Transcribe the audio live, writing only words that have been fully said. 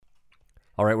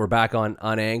All right, we're back on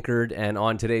Unanchored, and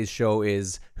on today's show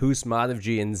is Hus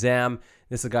Madhavji and Zam.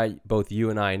 This is a guy both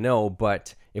you and I know,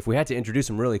 but if we had to introduce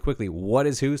him really quickly, what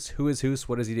is Hus? Who is Hus?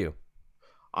 What does he do?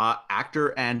 Actor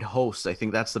and host. I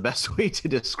think that's the best way to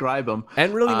describe him.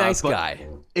 And really nice guy.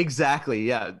 Exactly,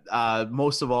 yeah.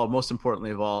 Most importantly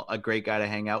of all, a great guy to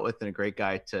hang out with and a great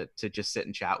guy to just sit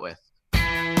and chat with.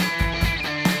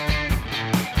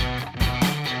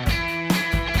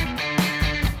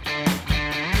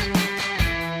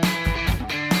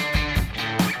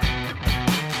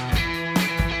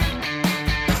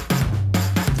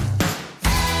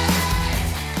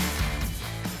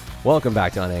 Welcome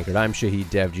back to Unanchored. I'm Shahid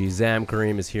Devji. Zam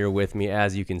Karim is here with me,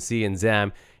 as you can see. And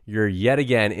Zam, you're yet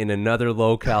again in another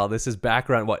locale. This is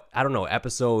background,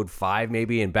 episode 5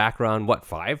 maybe, and background,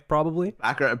 5 probably?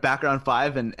 Background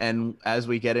 5, and as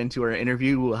we get into our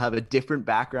interview, we'll have a different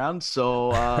background.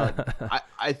 So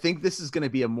I think this is going to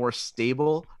be a more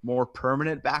stable, more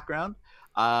permanent background.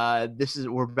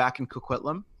 We're back in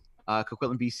Coquitlam,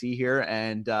 BC here,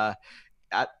 and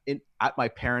at my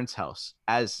parents' house.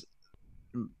 As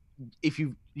if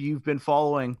you've been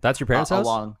following, that's your parents' house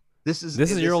along. This is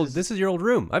your old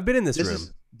room. I've been in this room.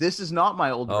 This is not my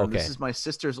old room. Oh, okay. This is my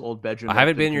sister's old bedroom. I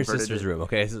haven't been in your sister's room.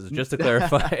 Okay, so just to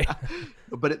clarify.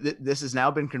 But this has now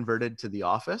been converted to the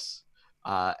office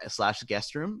 /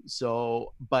 guest room.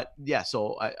 So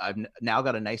I've now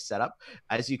got a nice setup.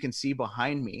 As you can see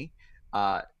behind me,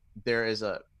 there is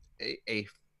a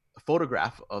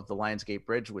photograph of the Lionsgate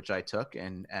Bridge, which I took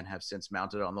and have since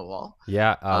mounted on the wall.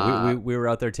 Yeah, we were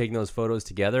out there taking those photos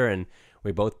together, and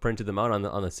we both printed them out on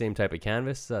the same type of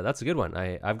canvas. That's a good one.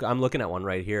 I'm looking at one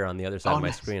right here on the other side of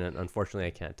my screen, and unfortunately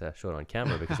I can't show it on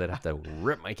camera because I'd have to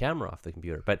rip my camera off the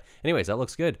computer. But anyways, that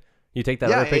looks good. You take that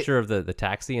other picture of the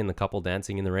taxi and the couple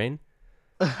dancing in the rain?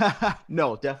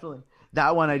 No, definitely.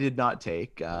 That one I did not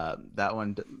take. That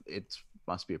one,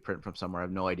 must be a print from somewhere. I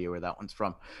have no idea where that one's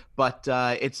from, but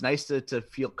it's nice to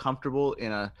feel comfortable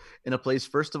in a place,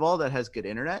 first of all, that has good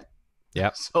internet. Yeah.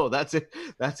 So that's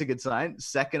a good sign.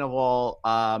 Second of all,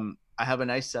 I have a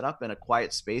nice setup and a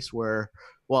quiet space where,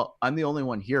 I'm the only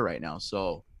one here right now,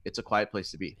 so it's a quiet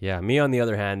place to be. Yeah. Me, on the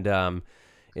other hand,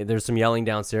 there's some yelling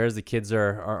downstairs. The kids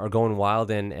are going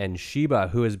wild, and Sheba,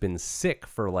 who has been sick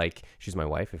for she's my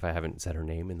wife, if I haven't said her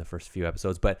name in the first few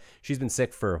episodes, but she's been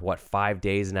sick for 5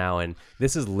 days now, and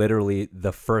this is literally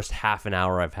the first half an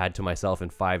hour I've had to myself in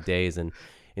 5 days, and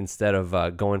instead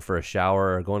of going for a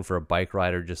shower or going for a bike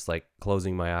ride or just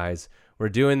closing my eyes, we're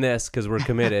doing this because we're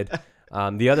committed.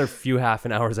 The other few half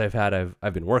an hours I've had,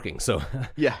 I've been working, so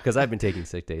yeah, because I've been taking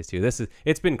sick days too.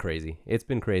 It's been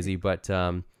crazy, but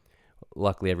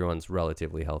luckily everyone's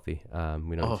relatively healthy.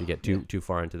 We don't have to get too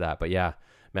far into that, but yeah,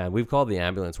 man, we've called the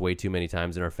ambulance way too many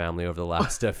times in our family over the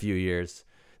last few years.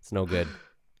 It's no good.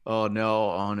 Oh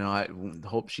no! I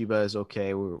hope Sheba is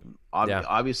okay.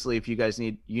 Obviously, if you guys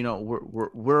need,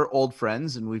 we're old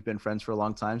friends and we've been friends for a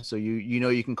long time. So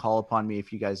you can call upon me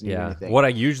if you guys need anything. What I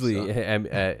usually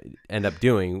end up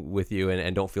doing with you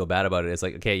and don't feel bad about it is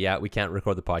okay, we can't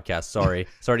record the podcast. Sorry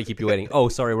to keep you waiting. Oh,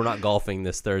 sorry, we're not golfing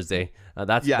this Thursday.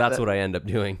 That's what I end up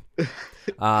doing.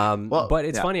 But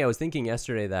it's funny. I was thinking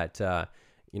yesterday that a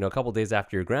couple days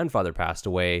after your grandfather passed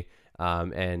away.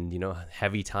 And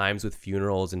heavy times with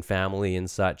funerals and family and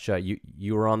such.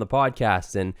 You were on the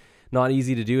podcast, and not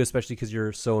easy to do, especially because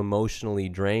you're so emotionally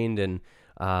drained. And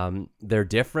they're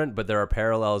different, but there are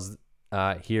parallels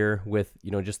here with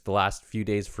just the last few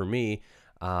days for me.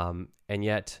 And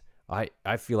yet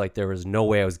I feel like there was no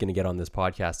way I was going to get on this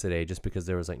podcast today, just because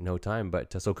there was no time.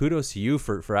 But so kudos to you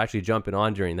for actually jumping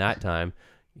on during that time.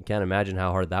 You can't imagine how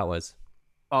hard that was.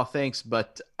 Oh, thanks.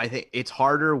 But I think it's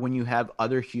harder when you have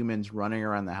other humans running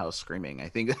around the house screaming. I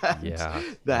think it's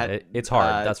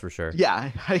hard. That's for sure.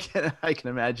 Yeah, I can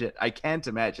imagine. I can't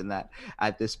imagine that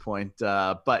at this point.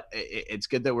 But it's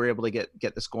good that we're able to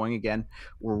get this going again.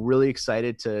 We're really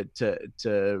excited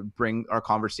to bring our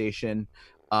conversation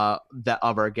with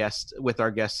our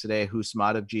guest today, Hus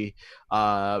Madhavji,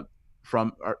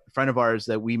 from a friend of ours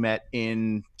that we met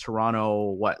in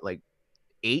Toronto.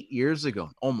 8 years ago,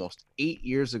 almost 8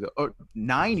 years ago, or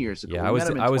 9 years ago. Yeah, I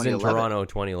was in Toronto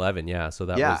 2011. Yeah, so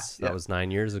that was 9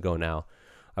 years ago now.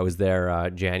 I was there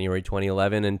January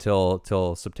 2011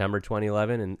 until September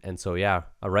 2011, and so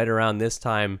right around this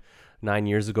time, 9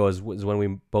 years ago was when we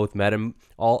both met him.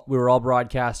 We were all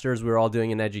broadcasters. We were all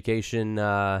doing an education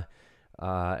event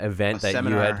that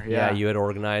seminar, you had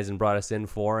organized and brought us in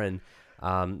for, and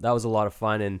that was a lot of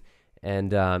fun.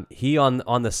 And he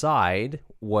on the side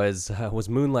was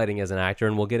moonlighting as an actor,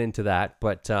 and we'll get into that.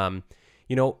 But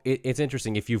it's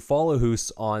interesting. If you follow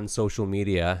Hoos on social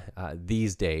media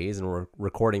these days, and we're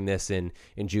recording this in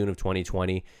June of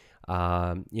 2020,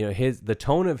 the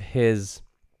tone of his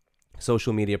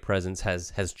social media presence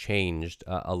has changed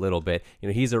a little bit.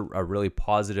 He's a really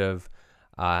positive,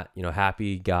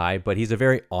 happy guy, but he's a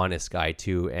very honest guy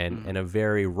too, and a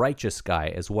very righteous guy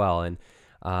as well. And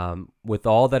with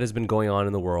all that has been going on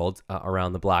in the world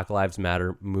around the Black Lives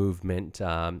Matter movement,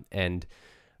 and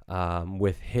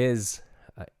with his,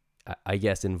 I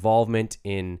guess, involvement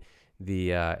in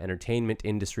the entertainment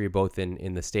industry, both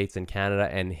in the States and Canada,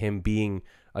 and him being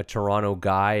a Toronto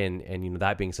guy, and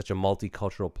that being such a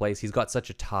multicultural place, he's got such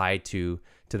a tie to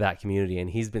that community, and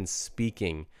he's been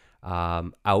speaking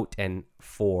out and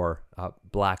for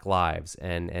Black lives,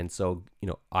 and so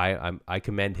I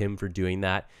commend him for doing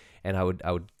that, and I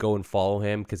would go and follow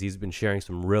him because he's been sharing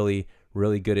some really,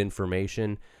 really good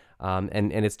information.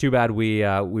 And it's too bad we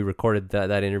recorded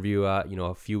that interview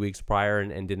a few weeks prior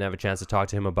and didn't have a chance to talk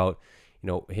to him about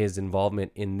his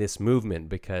involvement in this movement,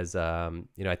 because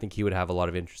I think he would have a lot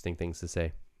of interesting things to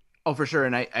say. Oh, for sure.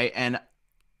 And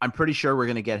I'm pretty sure we're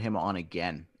going to get him on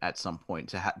again at some point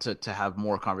to have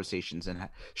more conversations and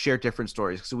share different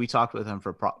stories. So we talked with him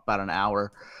for about an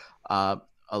hour a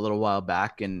little while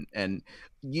back, and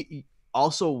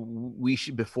also we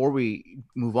should, before we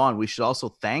move on, we should also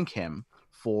thank him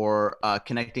for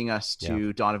connecting us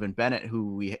to Donovan Bennett,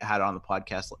 who we had on the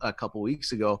podcast a couple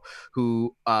weeks ago,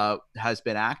 who has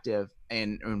been active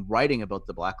in writing about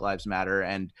the Black Lives Matter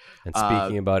and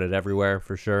speaking about it everywhere,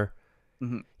 for sure.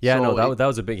 Mm-hmm. Yeah, so that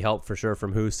was a big help for sure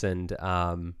from Hoos, and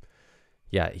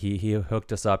he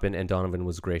hooked us up, and Donovan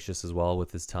was gracious as well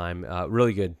with his time.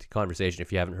 Really good conversation.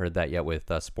 If you haven't heard that yet, with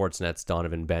Sportsnet's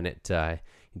Donovan Bennett,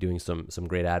 doing some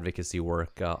great advocacy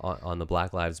work on the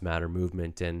Black Lives Matter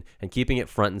movement, and keeping it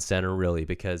front and center, really,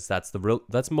 because that's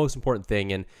the most important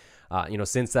thing. And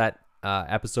since that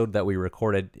episode that we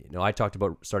recorded, I talked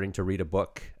about starting to read a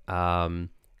book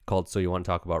called "So You Want to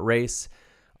Talk About Race."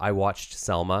 I watched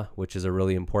Selma, which is a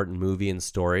really important movie and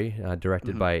story,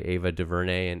 directed by Ava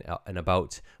DuVernay, and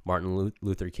about Martin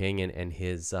Luther King and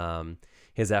his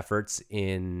efforts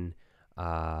in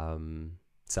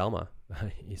Selma,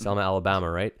 Alabama,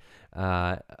 right?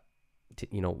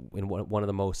 In one of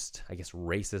the most, I guess,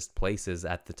 racist places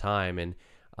at the time, and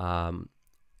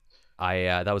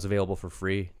that was available for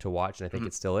free to watch, and I think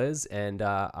it still is. And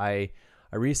I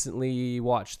recently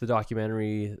watched the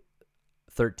documentary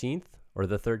 13th,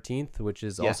 which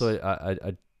is also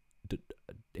a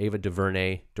Ava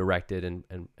DuVernay directed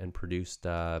and produced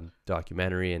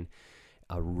documentary, and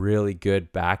a really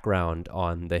good background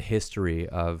on the history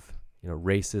of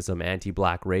racism,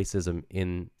 anti-Black racism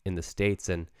in the States,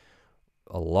 and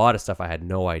a lot of stuff I had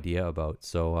no idea about.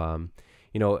 So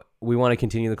we want to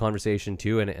continue the conversation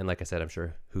too, and like I said, I'm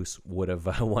sure Hoos would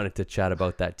have wanted to chat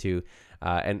about that too,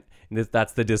 and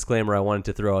that's the disclaimer I wanted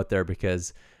to throw out there,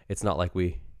 because it's not like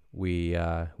we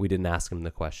didn't ask him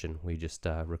the question. We just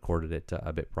recorded it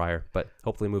a bit prior. But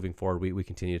hopefully moving forward, we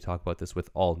continue to talk about this with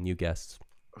all new guests.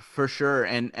 For sure.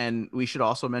 And we should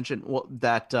also mention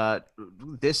that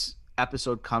this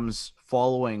episode comes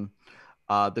following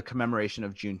the commemoration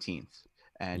of Juneteenth.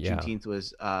 And Juneteenth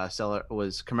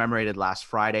was commemorated last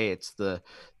Friday. It's the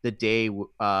day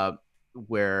where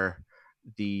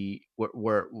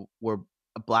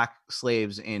Black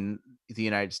slaves in the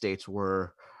United States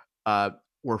were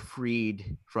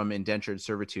freed from indentured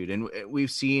servitude. And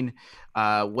we've seen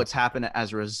what's happened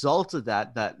as a result of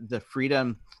that the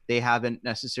freedom, they haven't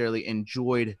necessarily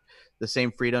enjoyed the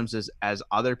same freedoms as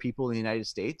other people in the United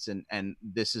States. And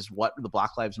this is what the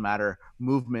Black Lives Matter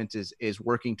movement is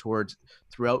working towards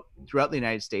throughout the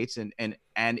United States and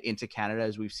into Canada,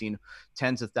 as we've seen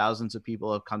tens of thousands of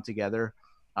people have come together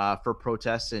for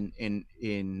protests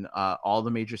in all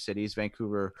the major cities,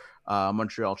 Vancouver,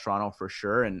 Montreal, Toronto for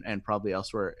sure, and probably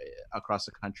elsewhere across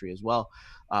the country as well.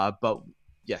 But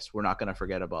yes, we're not going to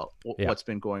forget about what's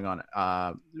been going on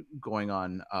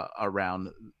around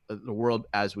the world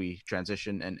as we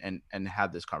transition and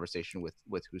have this conversation with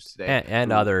Hoos today.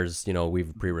 And others,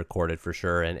 we've pre-recorded for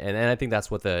sure. And I think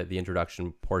that's what the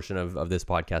introduction portion of this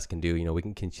podcast can do. We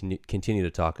can continue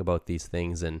to talk about these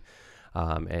things and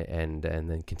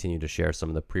then continue to share some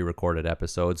of the pre-recorded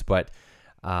episodes. But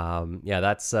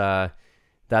that's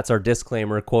our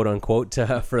disclaimer, quote unquote,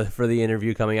 for the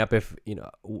interview coming up. If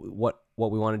what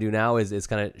we want to do now is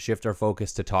kind of shift our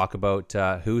focus to talk about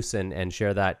Hoos and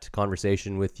share that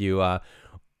conversation with you.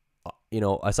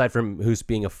 Aside from Hoos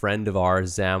being a friend of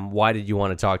ours, Zam, why did you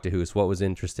want to talk to Hoos? What was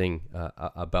interesting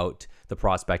about the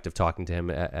prospect of talking to him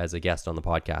as a guest on the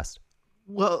podcast?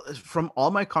 Well, from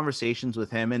all my conversations with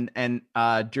him and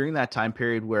during that time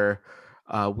period where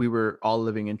we were all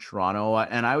living in Toronto,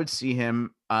 and I would see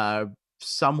him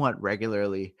somewhat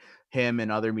regularly. Him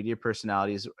and other media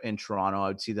personalities in Toronto, I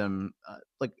would see them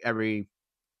like every,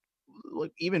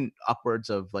 like even upwards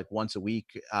of like once a week,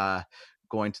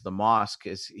 going to the mosque.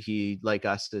 Is he like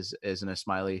us is an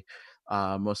Ismaili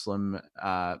Muslim,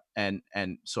 and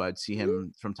so I'd see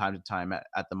him from time to time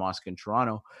at the mosque in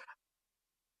Toronto.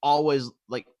 Always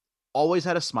like always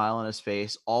had a smile on his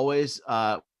face, always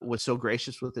was so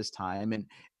gracious with his time,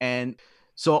 and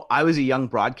so I was a young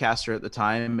broadcaster at the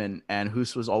time, and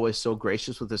Hoos was always so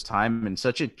gracious with his time and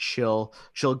such a chill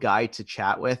guy to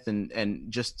chat with, and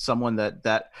just someone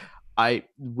that I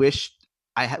wished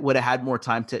would have had more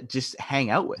time to just hang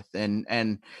out with,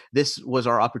 and this was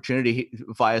our opportunity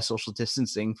via social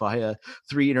distancing, via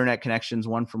 3 internet connections,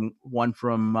 one from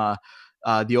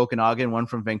the Okanagan, one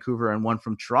from Vancouver, and one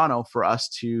from Toronto, for us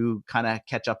to kind of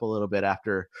catch up a little bit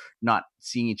after not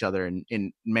seeing each other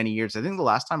in many years. I think the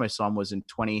last time I saw him was in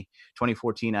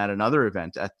 2014 at another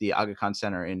event at the Aga Khan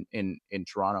Center in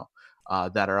Toronto,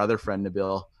 that our other friend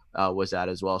Nabil was at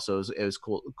as well. So it was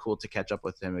cool to catch up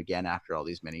with him again after all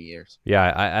these many years.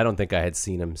 Yeah, I don't think I had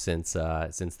seen him since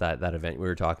that event we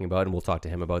were talking about, and we'll talk to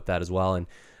him about that as well. And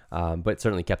but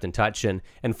certainly kept in touch and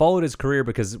followed his career,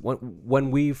 because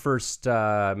when we first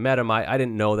met him, I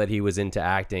didn't know that he was into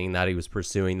acting, that he was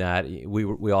pursuing that.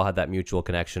 We all had that mutual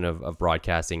connection of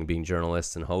broadcasting, being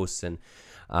journalists and hosts. And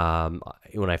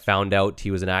when I found out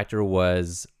he was an actor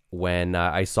was when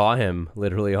I saw him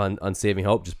literally on Saving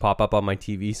Hope just pop up on my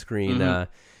TV screen.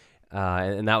 Mm-hmm.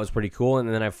 And that was pretty cool. And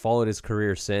then I've followed his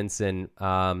career since, and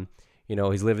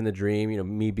he's living the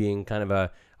dream, me being kind of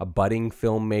a budding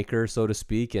filmmaker, so to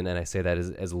speak. And I say that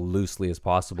as loosely as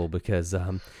possible, because,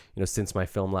 since my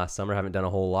film last summer, I haven't done a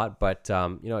whole lot, but,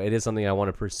 it is something I want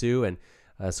to pursue. And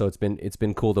so it's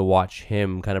been cool to watch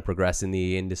him kind of progress in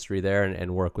the industry there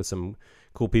and work with some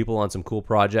cool people on some cool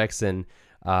projects. And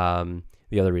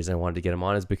the other reason I wanted to get him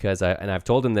on is because I've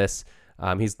told him this,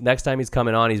 next time he's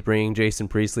coming on, he's bringing Jason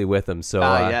Priestley with him. So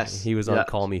yes. He was on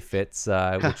Call Me Fitz,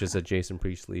 which is a Jason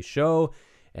Priestley show.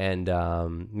 And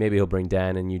maybe he'll bring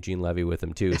Dan and Eugene Levy with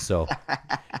him too. So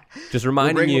just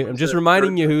reminding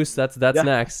you, Hoos, that's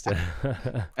next.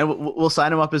 And we'll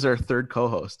sign him up as our third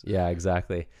co-host. Yeah,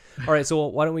 exactly. All right. So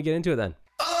why don't we get into it then?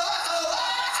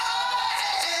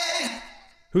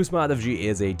 Hoos Madhavji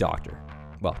is a doctor.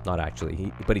 Well, not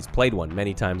actually, but he's played one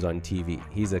many times on TV.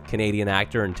 He's a Canadian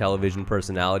actor and television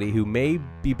personality who may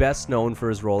be best known for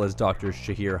his role as Dr.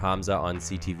 Shahir Hamza on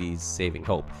CTV's Saving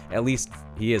Hope. At least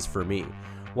he is for me.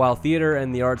 While theater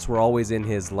and the arts were always in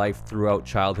his life throughout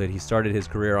childhood, he started his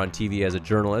career on TV as a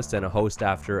journalist and a host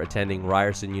after attending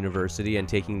Ryerson University and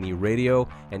taking the radio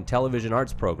and television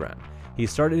arts program. He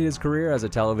started his career as a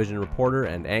television reporter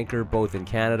and anchor both in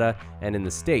Canada and in the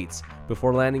States,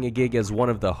 before landing a gig as one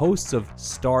of the hosts of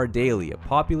Star Daily, a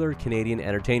popular Canadian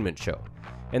entertainment show.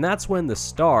 And that's when the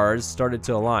stars started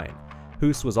to align.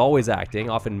 Hoos was always acting,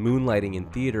 often moonlighting in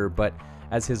theater, but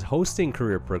as his hosting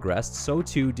career progressed, so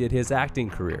too did his acting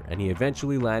career, and he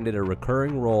eventually landed a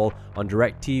recurring role on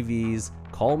DirecTV's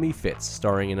Call Me Fitz,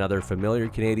 starring another familiar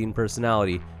Canadian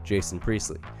personality, Jason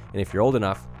Priestley. And if you're old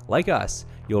enough, like us,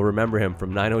 you'll remember him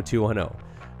from 90210.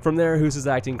 From there, Hoos's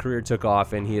acting career took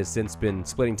off, and he has since been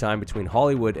splitting time between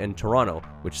Hollywood and Toronto,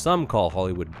 which some call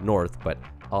Hollywood North, but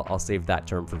I'll save that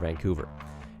term for Vancouver.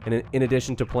 And in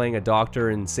addition to playing a doctor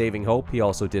in Saving Hope, he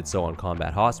also did so on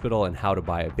Combat Hospital and How to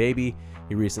Buy a Baby.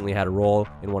 He recently had a role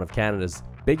in one of Canada's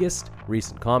biggest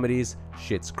recent comedies,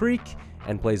 Schitt's Creek,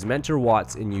 and plays Mentor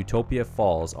Watts in Utopia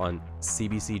Falls on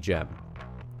CBC Gem.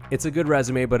 It's a good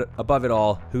resume, but above it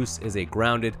all, Hoos is a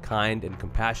grounded, kind, and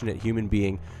compassionate human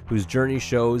being whose journey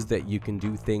shows that you can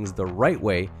do things the right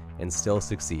way and still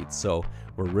succeed. So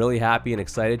we're really happy and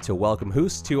excited to welcome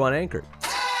Hoos to Unanchored.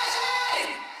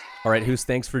 All right, Hoos,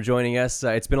 thanks for joining us.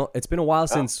 It's been a while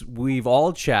since we've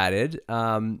all chatted.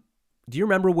 Do you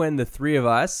remember when the three of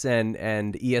us and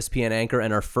ESPN anchor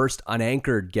and our first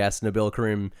unanchored guest, Nabil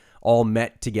Karim, all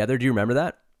met together? Do you remember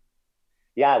that?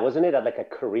 Yeah, wasn't it like a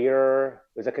career?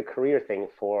 It was like a career thing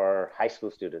for high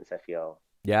school students, I feel.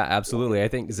 Yeah, absolutely. I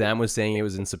think Zam was saying it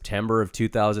was in September of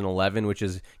 2011, which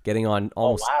is getting on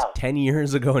almost 10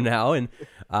 years ago now. And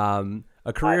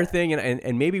a career thing,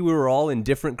 and maybe we were all in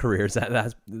different careers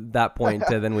at that point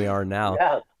than we are now.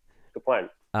 Yeah, good point.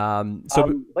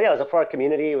 But yeah, it was for our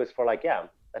community. It was for I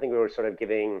think we were sort of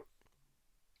giving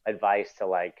advice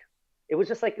to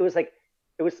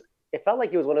it felt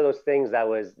like it was one of those things that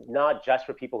was not just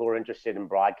for people who were interested in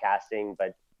broadcasting,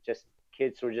 but just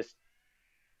kids who were just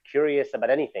curious about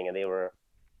anything. And they were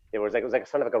it was like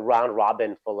sort of like a round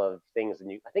robin full of things, and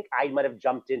I think I might have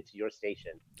jumped into your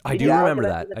station. I do remember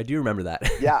that. I do remember that.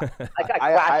 Yeah, I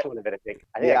crashed one of it. I think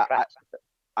I crashed.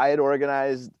 I had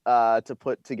organized to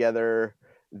put together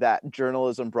that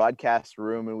journalism broadcast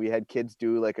room, and we had kids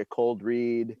do like a cold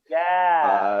read.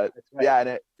 Yeah, right. Yeah,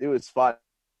 and it was fun.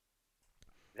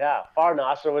 Yeah, Far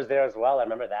Nostra was there as well. I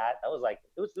remember that. That was like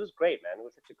it was great, man. It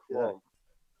was such a cool. Yeah.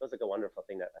 It was like a wonderful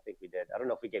thing that I think we did. I don't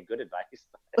know if we gave good advice.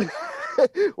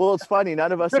 Well, it's funny.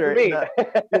 None of us are.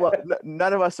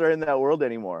 None of us are in that world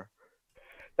anymore.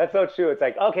 That's so true. It's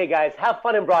like, okay, guys, have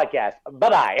fun in broadcast.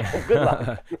 Bye-bye. Good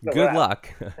luck. Good luck.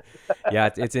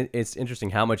 Yeah, it's interesting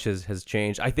how much has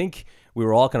changed. I think we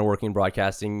were all kind of working in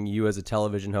broadcasting. You as a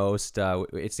television host,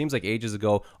 it seems like ages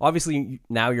ago. Obviously,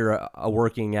 now you're a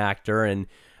working actor, and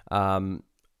I'm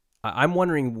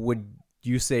wondering, would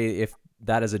you say if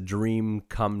that is a dream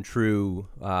come true?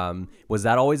 Was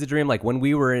that always a dream? Like when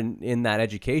we were in that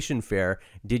education fair,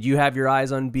 did you have your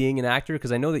eyes on being an actor?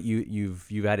 Because I know that you've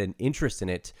had an interest in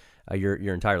it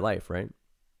your entire life, right?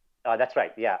 That's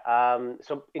right. Yeah.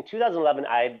 So in 2011,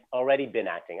 I'd already been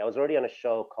acting. I was already on a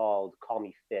show called Call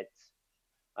Me Fitz,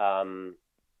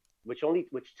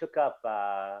 which took up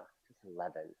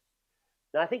 2011.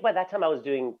 Now I think by that time I was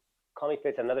doing Call Me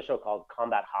Fitz, another show called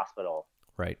Combat Hospital.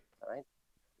 Right.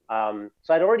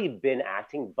 So I'd already been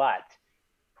acting, but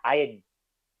I'd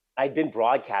been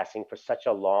broadcasting for such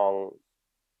a long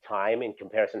time in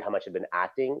comparison to how much I'd been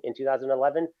acting in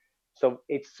 2011. So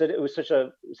it was such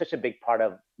a big part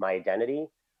of my identity.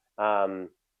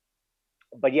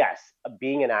 But yes,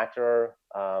 being an actor,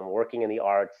 working in the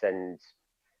arts, and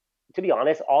to be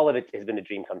honest, all of it has been a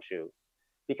dream come true.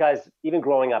 Because even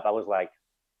growing up, I was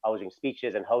doing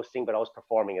speeches and hosting, but I was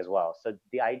performing as well. So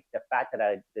the fact that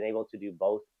I've been able to do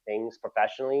both things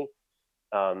professionally,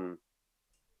 and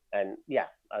yeah,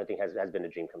 I think has been a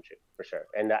dream come true for sure.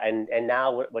 And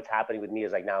now what's happening with me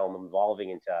is like now I'm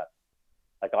evolving into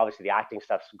like obviously the acting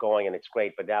stuff's going and it's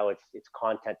great, but now it's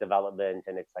content development,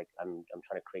 and it's like I'm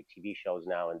trying to create TV shows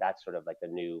now, and that's sort of like the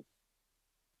new,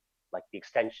 like the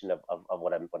extension of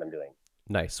what I'm doing.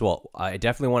 Nice. Well, I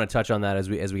definitely want to touch on that as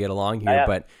we get along here,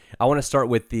 but I want to start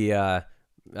with the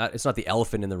it's not the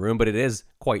elephant in the room, but it is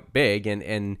quite big,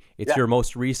 and it's your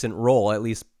most recent role, at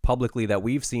least publicly, that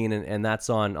we've seen, and that's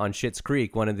on Schitt's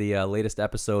Creek, one of the latest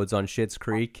episodes on Schitt's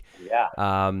Creek.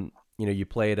 Yeah. You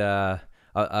played a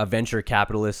venture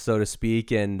capitalist, so to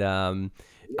speak, and I'm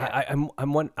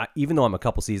one. Even though I'm a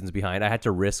couple seasons behind, I had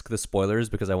to risk the spoilers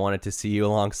because I wanted to see you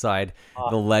alongside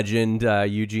the legend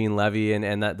Eugene Levy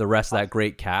and the rest of that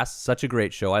great cast. Such a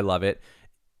great show. I love it.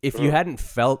 If you hadn't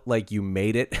felt like you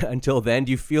made it until then,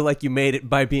 do you feel like you made it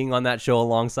by being on that show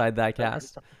alongside that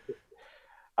cast?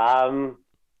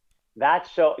 That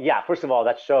show, yeah. First of all,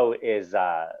 that show is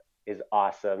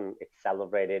awesome. It's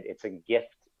celebrated. It's a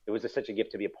gift. It was such a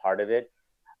gift to be a part of it.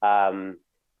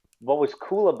 What was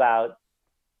cool about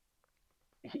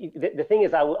the thing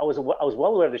is, I was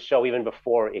well aware of the show even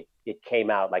before it came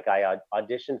out. Like I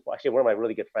auditioned for, actually one of my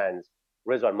really good friends,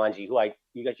 Rizwan Manji, who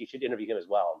you should interview him as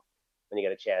well when you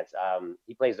get a chance.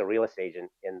 He plays the real estate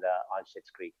agent on Schitt's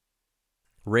Creek.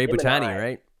 Ray Butani,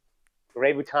 right?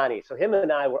 Ray Butani. So him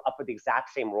and I were up with the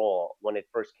exact same role when it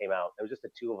first came out. It was just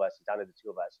the two of us, down to the two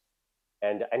of us.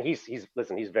 And he's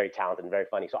very talented and very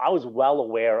funny. So I was well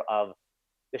aware of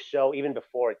the show even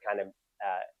before it kind of,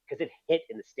 because it hit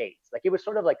in the States. Like it was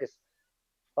sort of like this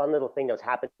fun little thing that was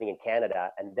happening in Canada,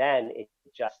 and then it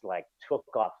just like took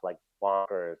off like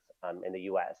bonkers in the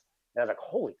US. And I was like,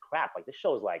 holy crap, like this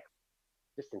show is like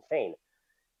just insane.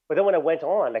 But then when I went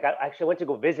on, like I actually went to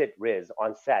go visit Riz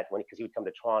on set because he would come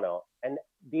to Toronto, and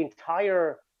the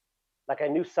entire, like I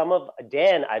knew some of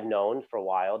Dan I've known for a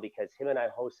while because him and I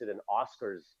hosted an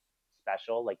Oscars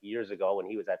special like years ago when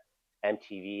he was at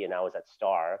MTV and I was at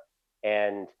Star,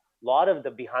 and a lot of the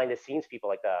behind the scenes people,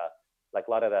 like a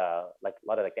lot of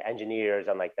the engineers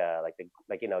and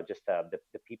just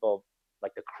the people,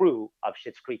 like the crew of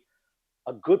Schitt's Creek,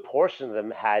 a good portion of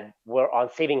them were on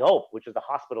Saving Hope, which was the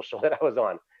hospital show that I was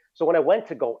on. So when I went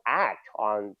to go act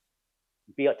to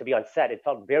be on set, it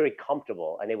felt very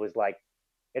comfortable, and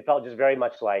it felt just very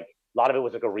much like a lot of it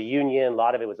was like a reunion. A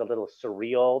lot of it was a little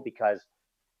surreal because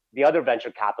the other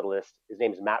venture capitalist, his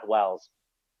name is Matt Wells,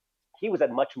 he was at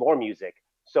Much More Music.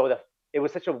 So it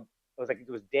was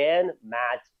Dan,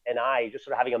 Matt, and I just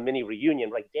sort of having a mini reunion.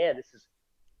 Like, Dan, this is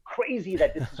crazy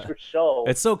that this is your show.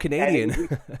 It's so Canadian.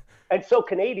 And so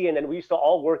Canadian. And we used to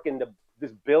all work in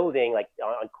this building, like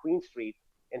on Queen Street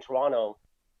in Toronto.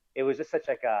 It was just such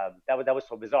like that was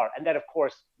so bizarre. And then of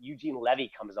course Eugene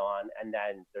Levy comes on, and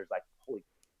then there's like, holy,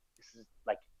 this is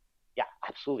like, yeah,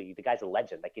 absolutely, the guy's a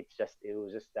legend. Like it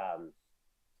was just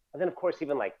And then of course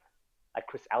even like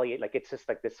Chris Elliott, like it's just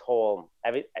like this whole.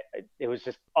 It was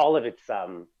just all of its.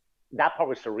 That part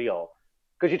was surreal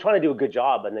because you're trying to do a good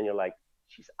job, and then you're like,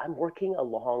 "Geez, I'm working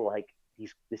along like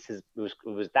these. This is it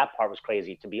was that part was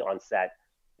crazy to be on set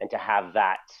and to have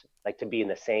that like to be in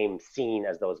the same scene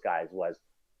as those guys was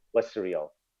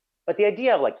surreal. But the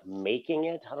idea of like making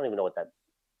it, I don't even know what that.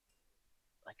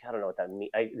 Like I don't know what that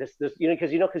means. This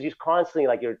because you're constantly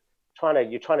like you're trying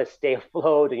to stay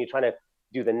afloat and you're trying to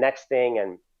do the next thing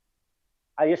and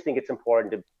I just think it's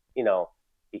important to,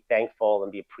 be thankful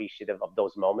and be appreciative of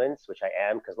those moments, which I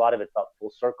am, because a lot of it felt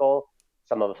full circle.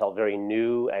 Some of it felt very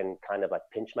new and kind of like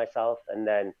pinch myself. And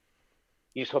then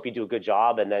you just hope you do a good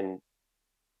job, and then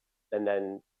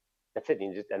that's it.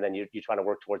 And then you're trying to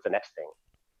work towards the next thing.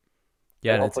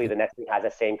 Yeah, and hopefully the next thing has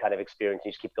the same kind of experience. And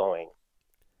you just keep going.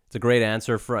 It's a great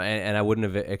answer and I wouldn't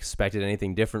have expected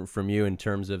anything different from you in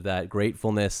terms of that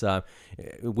gratefulness.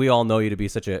 We all know you to be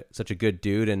such a good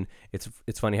dude, and it's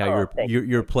funny how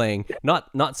you're playing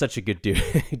not such a good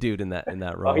dude in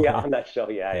that role. Oh yeah, on that show,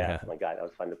 yeah. Oh my God, that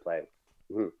was fun to play.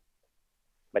 Mm-hmm.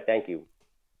 But thank you.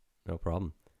 No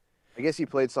problem. I guess you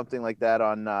played something like that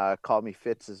on Call Me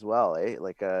Fitz as well, eh?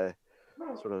 Like a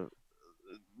sort of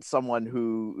someone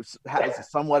who has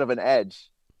somewhat of an edge.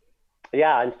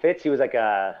 Yeah, and Fitz, he was like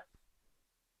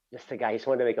just a guy. He just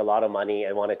wanted to make a lot of money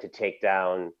and wanted to take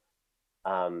down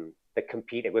the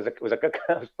compete. It was I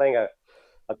was playing a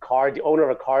owner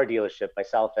of a car dealership.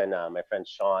 Myself and my friend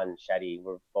Sean Shetty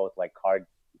were both like car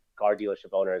dealership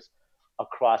owners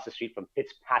across the street from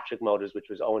Fitzpatrick Motors, which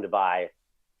was owned by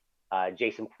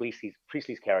Jason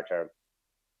Priestley's character.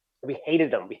 We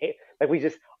hated them.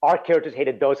 Our characters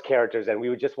hated those characters, and we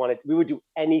would do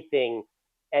anything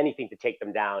to take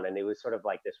them down, and it was sort of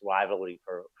like this rivalry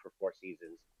for 4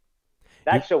 seasons.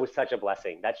 That show was such a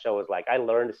blessing. That show was like I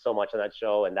learned so much on that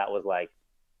show, and that was like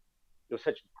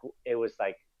it was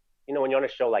like when you're on a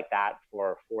show like that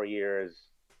for 4 years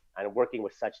and working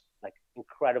with such like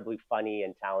incredibly funny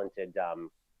and talented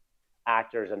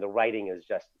actors, and the writing is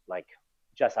just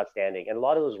outstanding, and a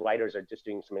lot of those writers are just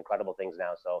doing some incredible things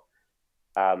now. So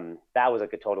that was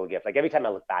like a total gift. Like every time I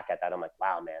look back at that, I'm like,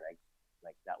 wow, man, it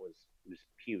was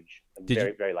huge. I'm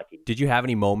very lucky. Did you have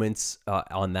any moments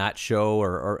on that show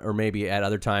or maybe at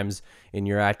other times in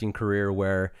your acting career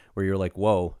where you're like,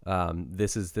 whoa,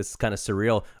 this is kind of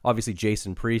surreal? Obviously,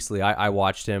 Jason Priestley, I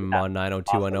watched him on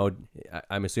 90210. Awesome.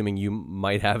 I'm assuming you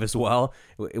might have as well.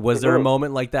 Was there a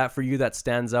moment like that for you that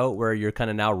stands out where you're kind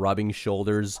of now rubbing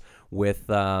shoulders with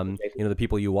the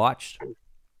people you watched?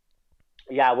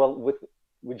 Yeah, well, with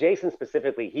Jason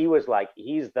specifically, he was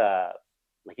he's the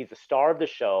star of the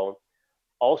show,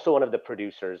 also one of the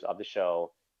producers of the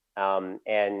show.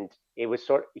 And it was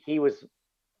he was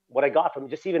what I got from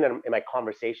just even in my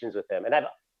conversations with him. And I've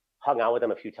hung out with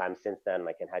him a few times since then,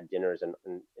 and had dinners and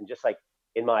just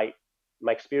in my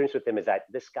experience with him is that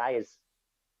this guy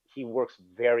he works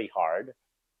very hard,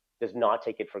 does not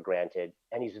take it for granted.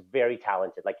 And he's very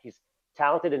talented. Like he's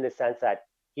talented in the sense that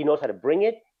he knows how to bring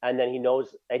it. And then he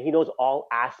knows all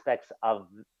aspects of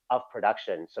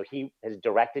production. So he has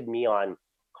directed me on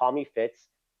Call Me Fitz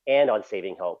and on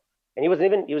Saving Hope. And he was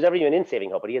never even in Saving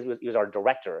Hope, but he was our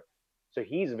director. So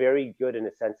he's very good in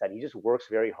the sense that he just works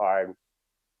very hard,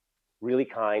 really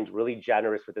kind, really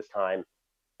generous with his time.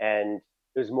 And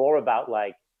it was more about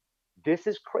this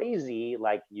is crazy.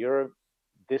 Like you're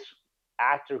this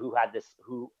actor who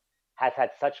has had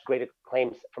such great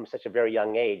acclaims from such a very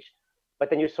young age. But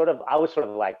then I was sort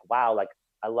of like, wow, like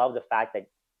I love the fact that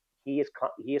he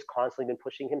has constantly been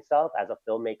pushing himself as a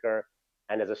filmmaker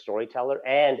and as a storyteller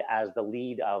and as the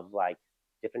lead of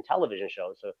different television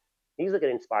shows. So he's like an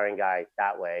inspiring guy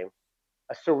that way.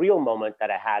 A surreal moment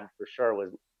that I had for sure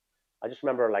was, I just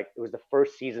remember it was the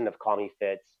first season of Call Me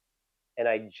Fitz, and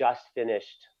I just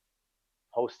finished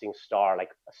hosting Star.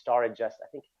 Star had just, I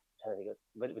think,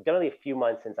 but definitely a few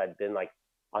months since I'd been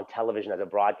on television as a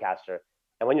broadcaster.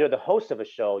 And when you're the host of a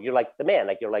show, you're like the man,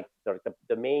 you're like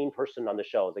the main person on the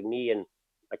show. It's like me and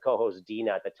my co-host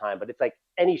Dina at the time. But it's like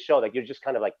any show, you're just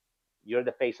kind of you're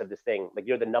the face of this thing.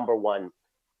 You're the number one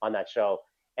on that show.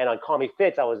 And on Call Me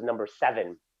Fitz, I was number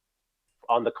 7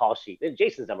 on the call sheet.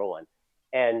 Jason's number 1.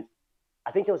 And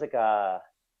I think it was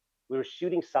we were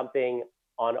shooting something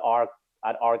at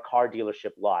our car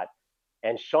dealership lot.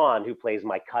 And Sean, who plays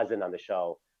my cousin on the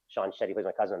show, Sean Shetty plays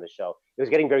my cousin on the show. It was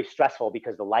getting very stressful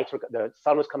because the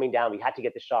sun was coming down. We had to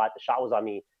get the shot. The shot was on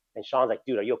me. And Sean's like,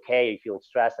 dude, are you okay? Are you feeling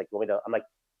stressed? I'm like,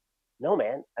 no,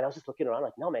 man. And I was just looking around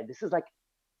no, man, this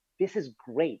is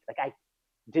great. I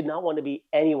did not want to be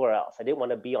anywhere else. I didn't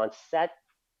want to be on set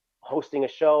hosting a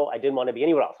show. I didn't want to be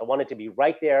anywhere else. I wanted to be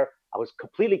right there. I was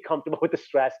completely comfortable with the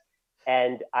stress.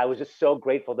 And I was just so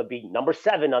grateful to be number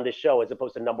 7 on this show as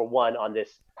opposed to number 1 on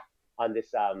this on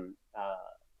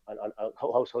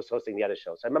hosting the other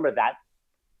show. So I remember that,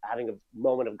 having a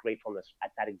moment of gratefulness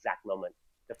at that exact moment,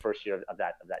 the first year of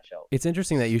that show. It's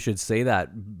interesting that you should say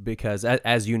that, because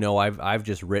as you know, I've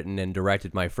just written and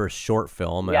directed my first short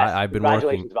film. Yes, I've been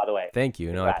congratulations, working. by the way. Thank you.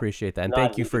 Congrats. No, I appreciate that, and Not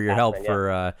thank you easy for your task, help. man,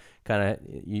 For kind of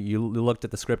you looked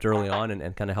at the script early on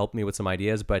and kind of helped me with some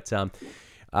ideas, but.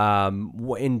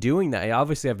 In doing that,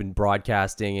 obviously I've been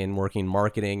broadcasting and working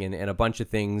marketing and a bunch of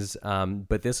things,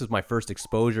 but this was my first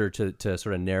exposure to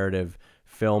sort of narrative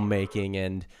filmmaking,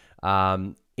 and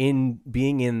in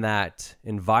being in that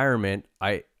environment,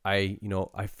 I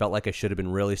felt like I should have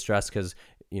been really stressed, because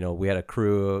we had a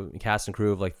cast and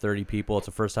crew of like 30 people. It's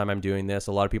the first time I'm doing this.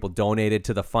 A lot of people donated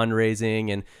to the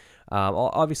fundraising, and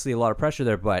obviously a lot of pressure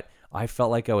there, but I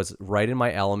felt like I was right in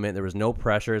my element. There was no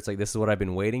pressure. It's like, this is what I've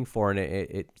been waiting for. And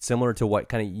it similar to what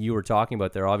kind of you were talking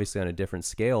about there, obviously on a different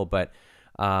scale. But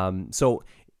so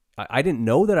I didn't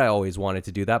know that I always wanted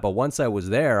to do that. But once I was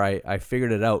there, I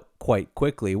figured it out quite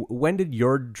quickly. When did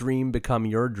your dream become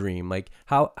your dream? Like,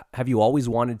 how have you always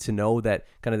wanted to know that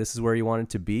kind of this is where you wanted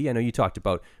to be? I know you talked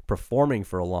about performing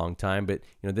for a long time, but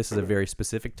this is a very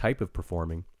specific type of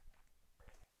performing.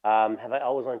 Have I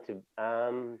always wanted to?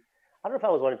 I don't know if I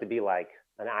always wanted to be like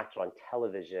an actor on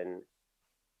television.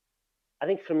 I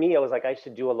think for me, I was like, I used to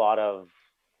do a lot of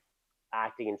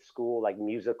acting in school, like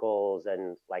musicals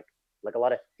and like a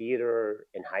lot of theater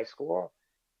in high school,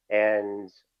 and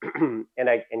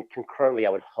and concurrently I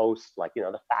would host like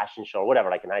the fashion show or whatever,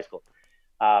 like in high school.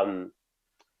 But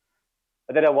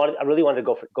then I really wanted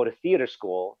to go to theater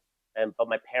school, but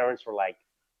my parents were like,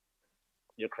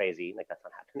 "You're crazy! Like that's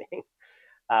not happening."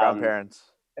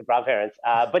 Brown parents.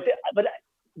 But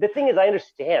the thing is, I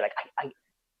understand. Like,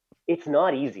 it's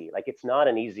not easy. Like, it's not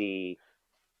an easy.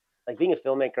 Like being a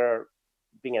filmmaker,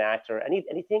 being an actor,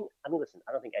 anything. I mean, listen,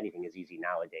 I don't think anything is easy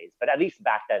nowadays. But at least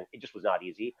back then, it just was not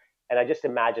easy. And I just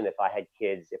imagine if I had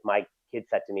kids, if my kid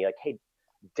said to me like, "Hey,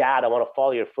 Dad, I want to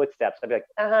follow your footsteps," I'd be like,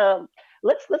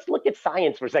 let's look at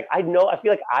science for a sec. I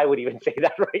feel like I would even say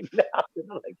that right now.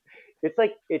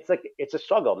 It's a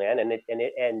struggle, man,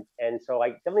 and so I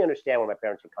definitely understand where my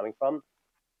parents were coming from.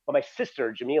 But my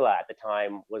sister Jamila at the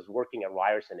time was working at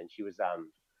Ryerson, and she was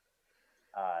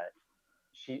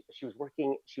she was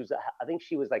working. I think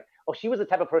she was like, she was the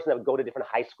type of person that would go to different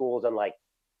high schools and like,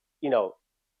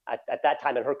 at that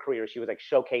time in her career, she was like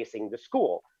showcasing the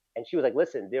school. And she was like,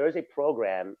 "Listen, there is a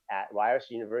program at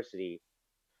Ryerson University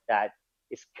that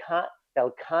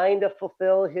that'll kind of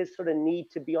fulfill his sort of need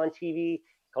to be on TV.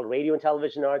 It's called Radio and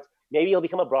Television Arts. Maybe he'll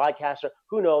become a broadcaster.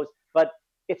 Who knows? But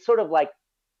it's sort of like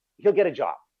he'll get a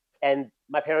job." And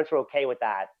my parents were okay with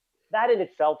that. That in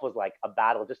itself was like a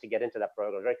battle just to get into that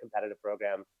program, a very competitive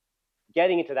program.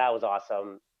 Getting into that was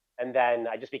awesome. And then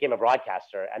I just became a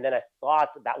broadcaster. And then I thought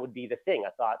that would be the thing.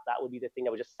 I thought that would be the thing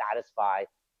that would just satisfy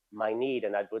my need,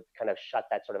 and I would kind of shut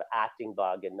that sort of acting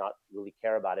bug and not really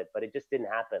care about it. But it just didn't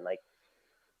happen. Like,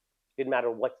 it didn't matter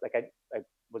what. Like, I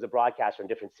was a broadcaster in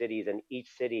different cities, and each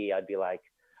city I'd be like,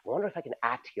 "I wonder if I can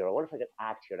act here. I wonder if I can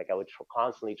act here." Like, I would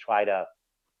constantly try to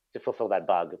fulfill that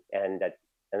bug, and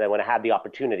then when I had the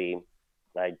opportunity,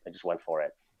 I just went for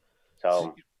it.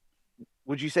 So,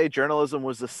 would you say journalism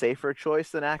was a safer choice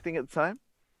than acting at the time?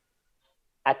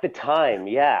 At the time,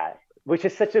 yeah. Which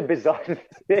is such a bizarre thing,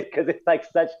 because it's like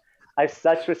I have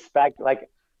such respect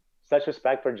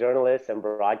for journalists and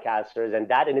broadcasters, and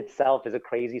that in itself is a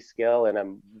crazy skill, and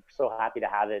I'm so happy to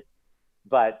have it.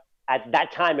 But at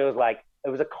that time, it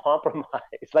was a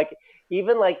compromise. Like,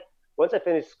 even like once I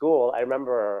finished school, I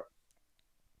remember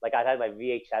like I had my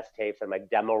VHS tapes and my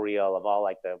demo reel of all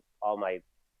my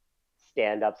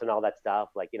stand-ups and all that stuff,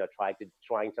 like,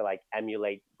 trying to like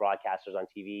emulate broadcasters on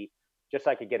TV just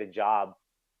so I could get a job.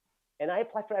 And I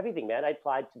applied for everything, man. I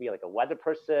applied to be like a weather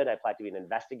person. I applied to be an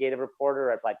investigative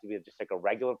reporter. I applied to be just like a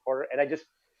regular reporter. And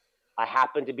I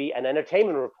happened to be an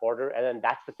entertainment reporter. And then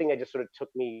that's the thing that just sort of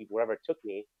took me wherever it took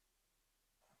me.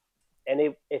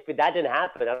 And if that didn't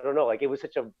happen, I don't know, like, it was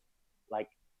such a, like,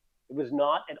 it was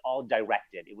not at all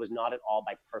directed. It was not at all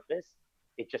by purpose.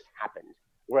 It just happened.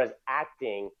 Whereas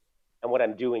acting and what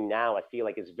I'm doing now, I feel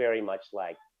like is very much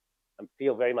like, I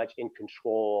feel very much in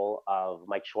control of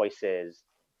my choices.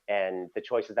 And the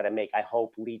choices that I make, I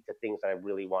hope, lead to things that I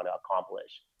really want to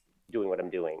accomplish doing what I'm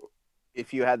doing.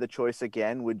 If you had the choice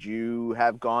again, would you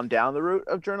have gone down the route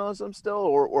of journalism still,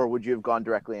 or would you have gone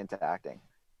directly into acting?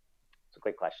 It's a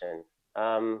great question.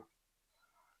 I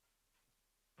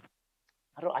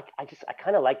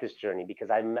kind of like this journey because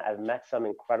I've met some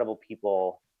incredible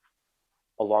people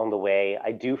along the way.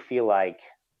 I do feel like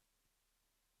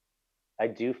I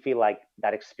do feel like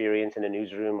that experience in a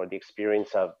newsroom or the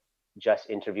experience of just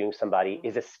interviewing somebody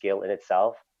is a skill in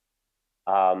itself.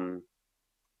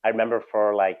 I remember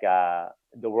for like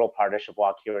the World Partnership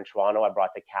Walk here in Toronto, I brought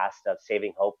the cast of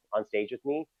Saving Hope on stage with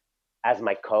me as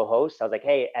my co-host. I was like,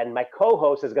 hey, and my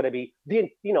co-host is going to be the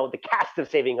cast of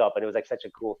Saving Hope, and it was like such a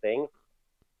cool thing.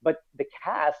 But the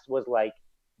cast was like,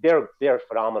 they're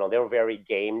phenomenal. They were very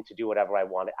game to do whatever I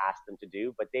want to ask them to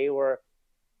do, but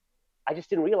I just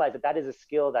didn't realize that is a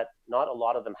skill that not a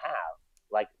lot of them have.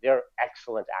 Like, they're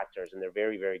excellent actors and they're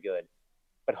very, very good.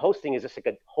 But hosting is just like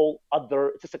a whole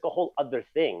other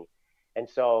thing. And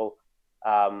so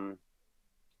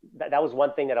that was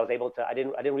one thing that I was able to, I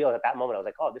didn't realize at that moment. I was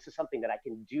like, oh, this is something that I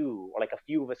can do, or like a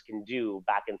few of us can do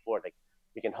back and forth. Like,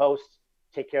 we can host,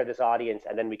 take care of this audience,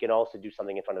 and then we can also do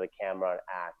something in front of the camera and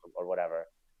act or whatever.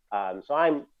 So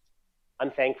I'm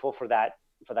thankful for that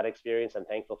experience. I'm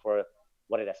thankful for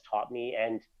what it has taught me.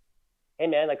 And hey,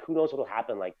 man, like, who knows what will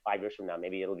happen like 5 years from now?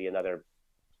 Maybe it'll be another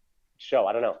show.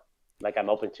 I don't know. Like, I'm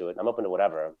open to it. I'm open to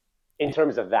whatever in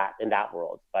terms of that, in that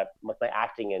world. But with my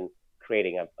acting and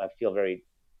creating, I feel very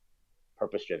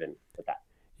purpose-driven with that.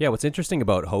 Yeah, what's interesting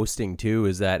about hosting too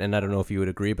is that, and I don't know if you would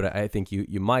agree, but I think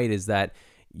you might, is that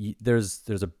there's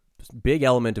a big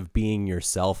element of being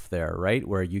yourself there, right?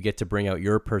 Where you get to bring out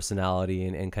your personality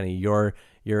and kind of your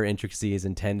intricacies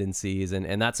and tendencies.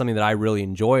 And that's something that I really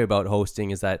enjoy about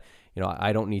hosting, is that,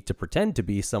 I don't need to pretend to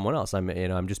be someone else.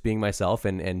 I'm just being myself,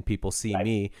 and people see right.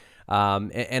 me.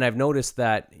 And I've noticed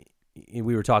that,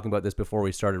 we were talking about this before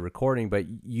we started recording, but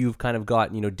you've kind of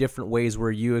got, different ways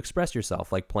where you express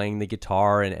yourself, like playing the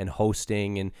guitar and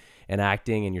hosting and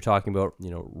acting. And you're talking about,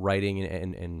 writing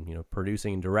and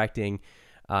producing and directing.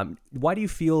 Why do you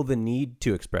feel the need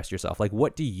to express yourself? Like,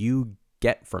 what do you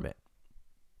get from it?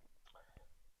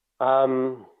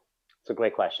 It's a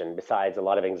great question. Besides a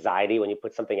lot of anxiety when you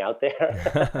put something out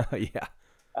there. Yeah.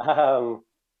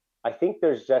 I think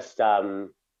there's just, I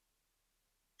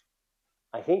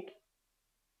think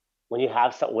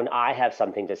when I have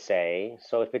something to say,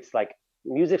 so if it's like,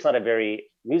 music's more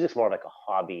of like a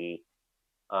hobby,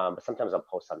 but sometimes I'll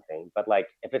post something, but like,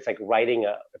 if it's like writing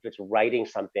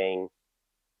something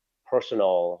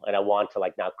personal and I want to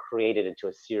like now create it into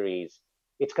a series,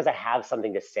 it's because I have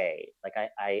something to say. Like,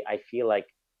 I feel like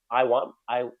I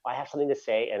have something to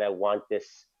say, and I want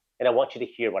this, and I want you to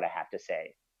hear what I have to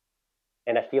say.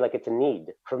 And I feel like it's a need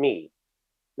for me.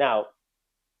 Now,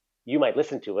 you might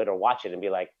listen to it or watch it and be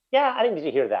like, yeah, I didn't need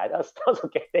to hear that. That was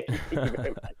okay. Thank you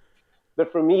very much.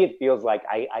 But for me, it feels like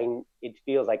it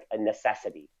feels like a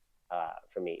necessity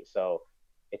for me. So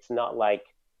it's not like,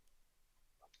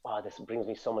 oh, this brings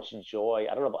me so much joy.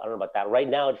 I don't know about that. Right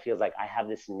now, it feels like I have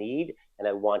this need and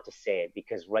I want to say it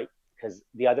because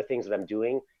the other things that I'm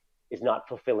doing is not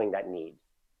fulfilling that need.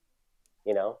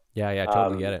 Yeah,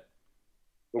 totally get it.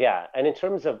 Yeah, and in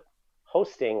terms of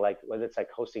hosting, like whether it's like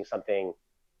hosting something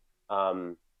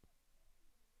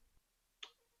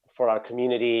for our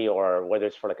community, or whether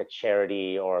it's for like a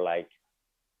charity, or like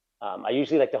I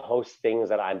usually like to host things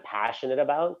that I'm passionate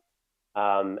about,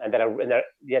 and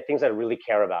things that I really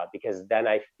care about, because then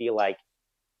I feel like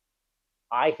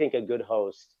I think a good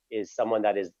host is someone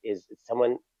that is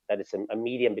someone that is a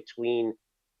medium between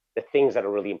the things that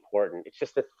are really important. It's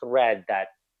just a thread that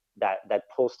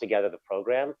pulls together the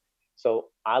program. So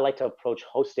I like to approach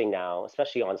hosting now,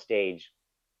 especially on stage,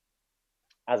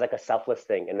 as like a selfless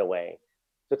thing in a way.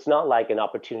 So it's not like an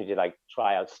opportunity to like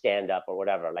try out stand up or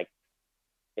whatever. Like,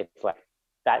 it's like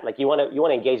that, like you want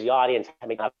to engage the audience,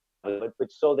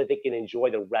 but so that they can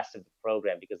enjoy the rest of the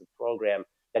program, because the program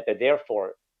that they're there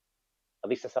for, at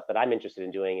least the stuff that I'm interested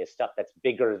in doing, is stuff that's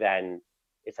bigger than,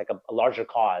 it's like a larger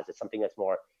cause. It's something that's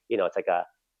more, it's like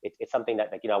it's something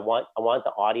that, like, I want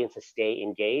the audience to stay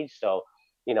engaged. So,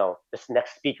 this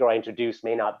next speaker I introduce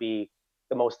may not be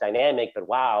the most dynamic, but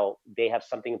wow, they have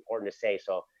something important to say.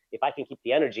 So if I can keep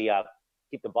the energy up,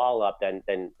 keep the ball up,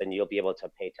 then you'll be able to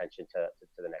pay attention to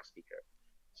the next speaker.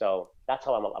 So that's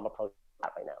how I'm approaching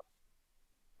that right now.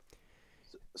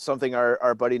 Something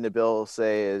our buddy Nabil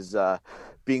say is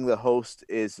being the host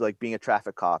is like being a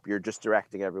traffic cop. You're just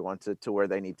directing everyone to where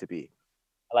they need to be.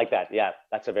 I like that. Yeah,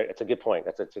 it's a good point.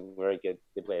 It's a very good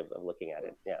way of looking at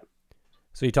it. Yeah.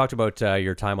 So you talked about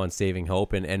your time on Saving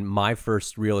Hope, and my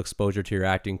first real exposure to your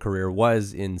acting career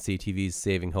was in CTV's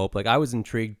Saving Hope. Like, I was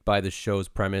intrigued by the show's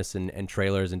premise and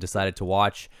trailers and decided to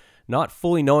watch, not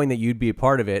fully knowing that you'd be a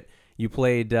part of it. You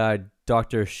played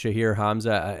Dr. Shahir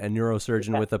Hamza, a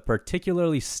neurosurgeon with a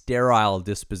particularly sterile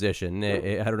disposition.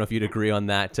 I don't know if you'd agree on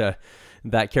that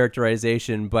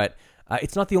characterization, but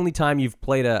It's not the only time you've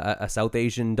played a South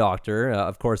Asian doctor,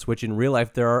 of course, which in real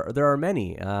life there are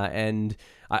many. And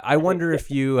I wonder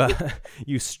if you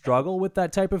you struggle with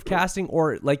that type of casting,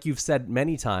 or like you've said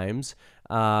many times,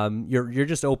 you're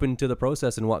just open to the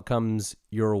process and what comes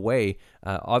your way.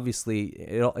 Obviously,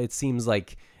 it seems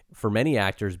like for many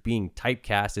actors, being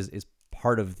typecast is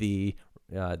part of the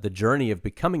journey of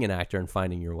becoming an actor and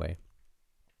finding your way.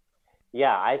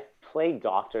 Yeah, I've played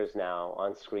doctors now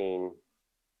on screen,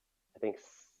 I think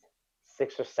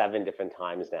 6 or 7 different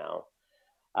times now.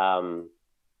 You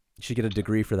should get a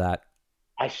degree for that.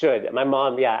 I should. My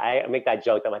mom, yeah, I make that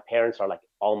joke that my parents are like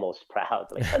almost proud,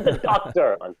 like the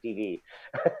doctor on TV.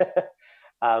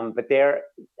 But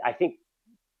I think,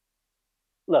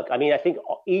 look, I mean, I think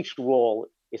each role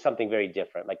is something very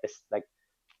different. Like this, like,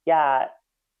 yeah,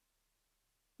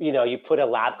 you know, you put a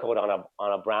lab coat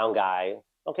on a brown guy.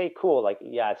 Okay, cool. Like,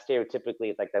 yeah, stereotypically,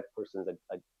 it's like that person's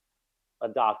a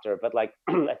doctor. But like,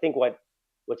 I think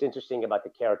what's interesting about the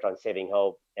character on Saving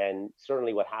Hope, and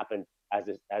certainly what happened as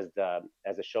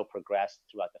the show progressed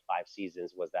throughout the 5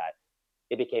 seasons, was that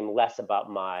it became less about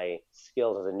my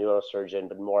skills as a neurosurgeon,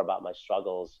 but more about my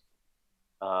struggles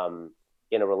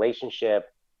in a relationship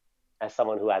as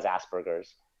someone who has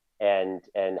Asperger's, and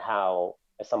how,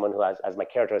 as someone who has, as my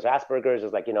character has Asperger's,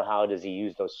 is like, you know, how does he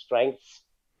use those strengths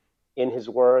in his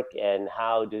work, and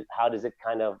how does it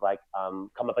kind of like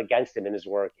come up against him in his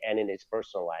work and in his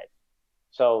personal life.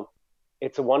 So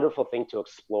it's a wonderful thing to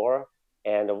explore,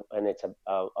 and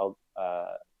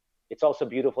it's also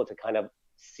beautiful to kind of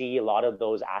see a lot of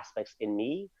those aspects in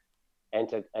me, and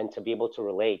to be able to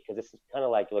relate, because it's kind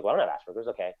of like, you're like, well, I don't have Asperger's,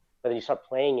 okay, but then you start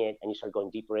playing it and you start going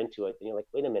deeper into it, and you're like,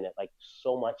 wait a minute, like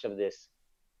so much of this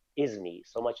is me,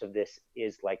 so much of this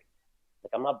is like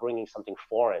I'm not bringing something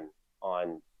foreign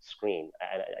on screen,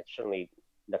 and I certainly,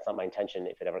 that's not my intention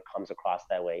if it ever comes across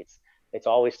that way. It's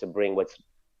always to bring what's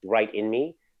right in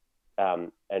me,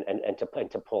 and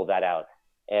to pull that out,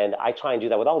 and I try and do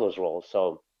that with all those roles.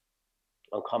 So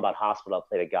on Combat Hospital, I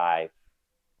played a guy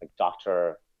like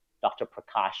Dr.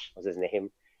 Prakash was his name,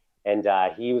 and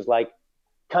he was like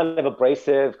kind of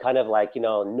abrasive, kind of like, you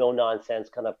know, no nonsense,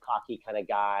 kind of cocky kind of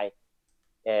guy,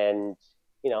 and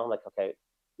you know, I'm like, okay,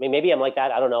 I mean, maybe I'm like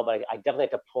that, I don't know, but I definitely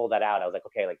had to pull that out. I was like,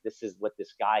 okay, like this is what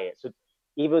this guy is. So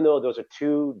even though those are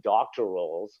 2 doctor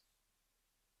roles,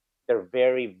 they're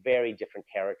very, very different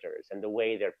characters, and the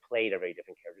way they're played are very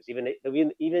different characters.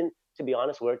 Even to be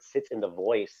honest, where it sits in the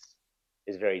voice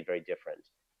is very, very different.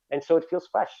 And so it feels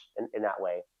fresh in that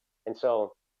way. And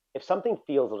so if something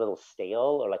feels a little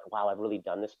stale, or like, wow, I've really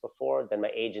done this before, then my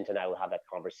agent and I will have that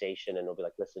conversation, and we'll be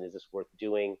like, listen, is this worth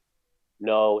doing?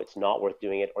 No, it's not worth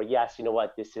doing it. Or yes, you know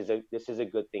what, this is a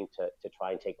good thing to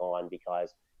try and take on,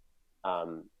 because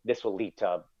this will lead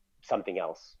to something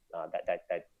else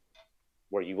that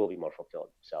where you will be more fulfilled.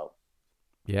 So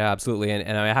yeah, absolutely.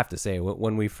 And I have to say,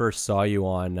 when we first saw you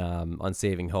on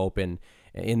Saving Hope, and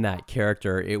in that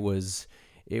character, it was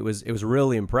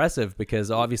really impressive,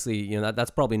 because obviously, you know,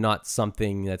 that's probably not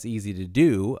something that's easy to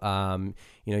do.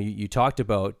 You know, you talked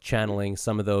about channeling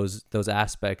some of those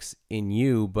aspects in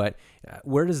you, but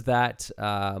where does that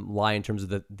lie in terms of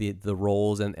the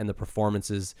roles and the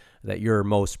performances that you're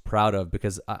most proud of?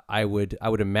 Because I would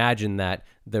imagine that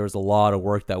there was a lot of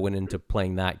work that went into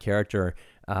playing that character.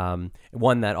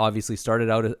 One that obviously started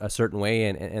out a certain way,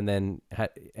 and then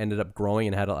ended up growing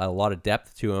and had a lot of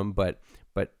depth to him, but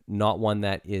not one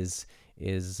that is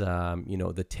you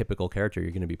know, the typical character you're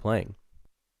going to be playing.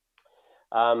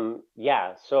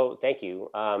 Yeah, so thank you.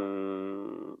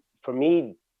 For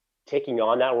me, taking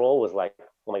on that role was like,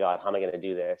 oh my God, how am I going to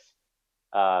do this?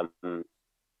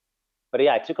 But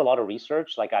yeah, I took a lot of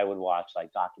research. Like I would watch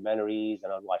like documentaries,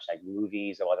 and I would watch like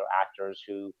movies of other actors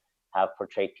who have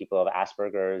portrayed people of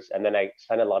Asperger's. And then I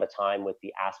spent a lot of time with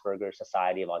the Asperger's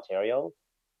Society of Ontario.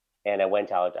 And I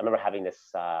went out, I remember having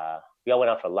this, we all went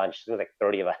out for lunch. There was like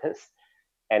 30 of us.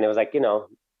 And it was like, you know,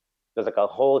 there's like a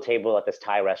whole table at this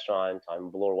Thai restaurant on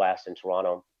Bloor West in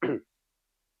Toronto. And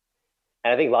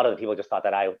I think a lot of the people just thought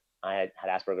that I had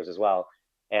Asperger's as well.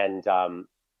 And,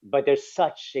 but there's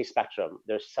such a spectrum.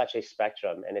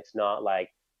 And it's not like,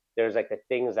 there's like the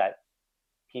things that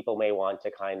people may want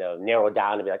to kind of narrow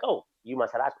down and be like, oh, you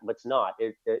must have Asperger's, but it's not.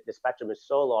 The spectrum is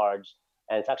so large,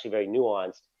 and it's actually very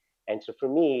nuanced. And so for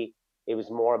me, it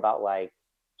was more about like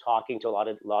talking to a lot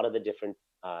of the different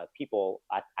people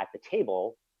at the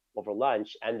table over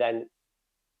lunch, and then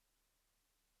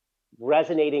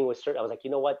resonating with certain. I was like,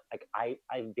 you know what? Like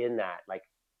I've been that. Like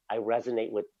I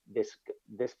resonate with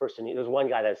this person. There's one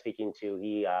guy that I was speaking to.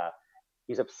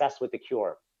 He's obsessed with The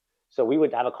Cure. So we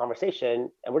would have a conversation,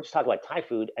 and we're just talking about Thai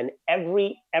food, and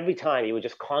every time he would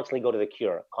just constantly go to The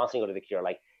Cure,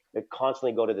 like he'd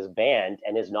constantly go to this band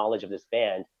and his knowledge of this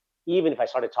band. Even if I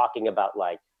started talking about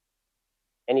like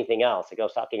anything else, like I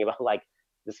was talking about like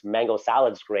this mango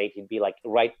salad's great, he'd be like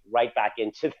right back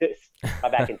into this,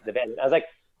 right back into the band. And I was like,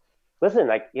 listen,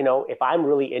 like, you know, if I'm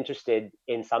really interested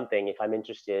in something, if I'm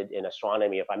interested in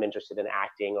astronomy, if I'm interested in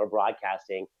acting or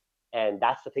broadcasting, and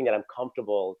that's the thing that I'm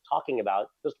comfortable talking about,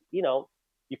 just, you know,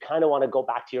 you kind of want to go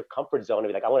back to your comfort zone and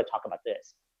be like, I want to talk about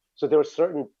this. So there were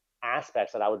certain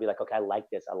aspects that I would be like, okay, I like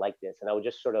this. And I would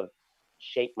just sort of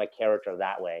shape my character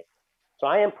that way. So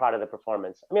I am proud of the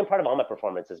performance. I mean, I'm proud of all my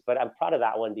performances, but I'm proud of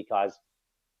that one because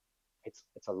it's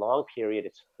a long period.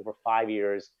 It's over 5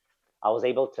 years. I was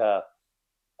able to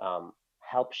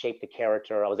help shape the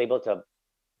character. I was able to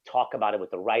talk about it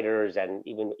with the writers and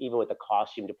even with the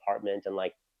costume department and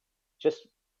like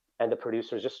and the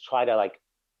producers, just try to like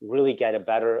really get a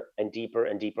better and deeper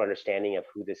understanding of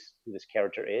who this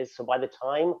character is. So by the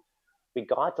time we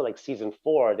got to like season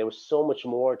 4, there was so much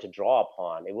more to draw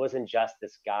upon. It wasn't just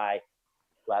this guy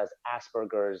who has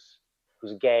Asperger's,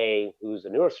 who's gay, who's a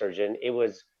neurosurgeon. It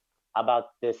was about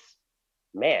this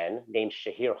man named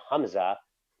Shahir Hamza,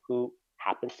 who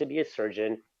happens to be a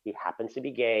surgeon. He happens to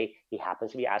be gay. He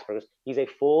happens to be Asperger's. He's a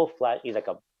he's like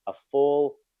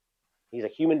he's a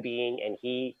human being, and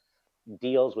he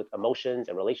deals with emotions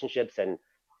and relationships and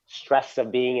stress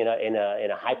of being in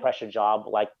a high pressure job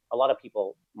like a lot of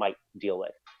people might deal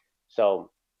with.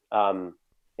 So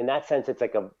in that sense, it's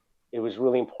like it was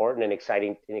really important and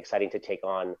exciting to take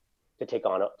on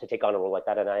a role like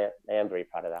that. And I am very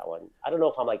proud of that one. I don't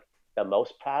know if I'm like the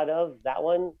most proud of that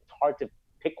one. It's hard to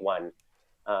pick one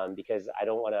because I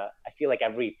feel like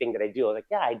everything that I do, like,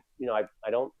 yeah, I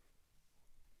don't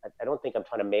think I'm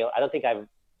trying to mail.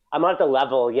 I'm not at the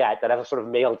level yet that I've sort of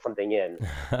mailed something in.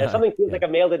 And if something feels like I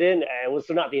mailed it in, it was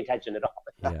not the intention at all.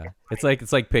 Yeah, it's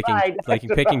like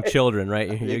picking children, right?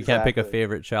 You Exactly. Can't pick a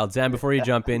favorite child. Zan, before you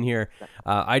jump in here,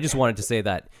 I just wanted to say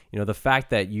that, you know, the fact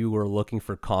that you were looking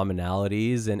for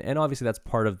commonalities, and obviously that's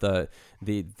part of the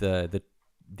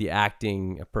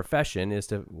acting profession is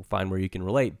to find where you can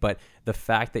relate. But the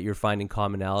fact that you're finding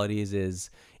commonalities is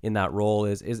in that role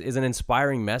is an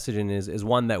inspiring message, and is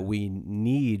one that we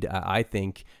need, I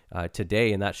think,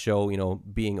 today. And that show, you know,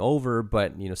 being over,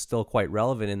 but, you know, still quite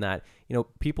relevant in that, you know,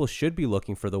 people should be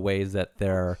looking for the ways that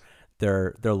they're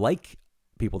like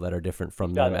people that are different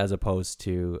from them, as opposed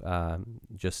to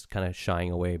just kind of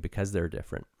shying away because they're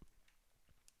different.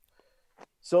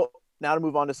 So now to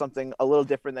move on to something a little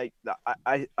different, that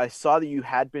I saw that you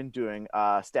had been doing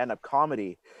stand-up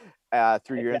comedy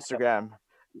through your Instagram.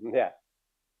 Yeah.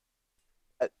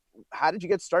 How did you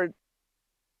get started?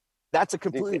 That's a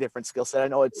completely different skill set. I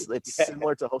know it's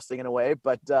similar to hosting in a way,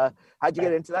 but how'd you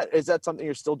get into that? Is that something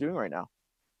you're still doing right now?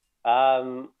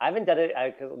 I haven't done it,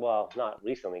 not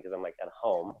recently, because I'm like at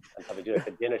home. I'm probably doing it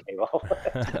at the dinner table.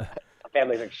 My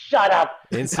family's like, shut up.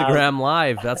 Instagram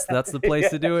Live. That's the place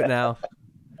to do it now.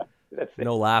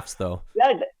 No laughs though.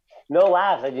 Yeah, no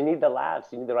laughs. You need the laughs.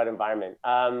 You need the right environment.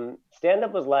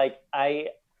 Stand-up was like, I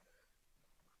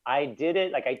did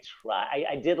it. Like I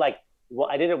did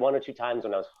it 1 or 2 times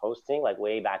when I was hosting, like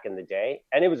way back in the day,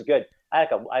 and it was good. I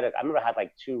remember I had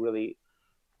like 2 really.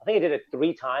 I think I did it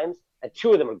 3 times, and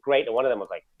 2 of them were great, and 1 of them was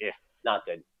like, not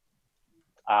good.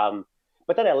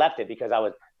 But then I left it because I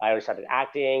already started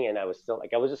acting, and I was still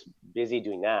like, I was just busy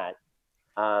doing that.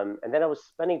 And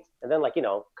then like, you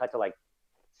know, cut to like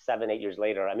 7-8 years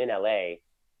later, I'm in LA,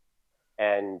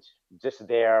 and just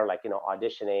there, like, you know,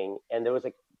 auditioning, and there was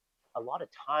like a lot of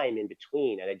time in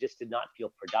between, and I just did not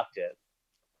feel productive.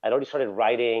 I'd already started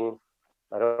writing,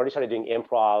 I'd already started doing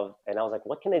improv, and I was like,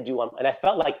 what can I do? And I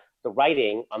felt like the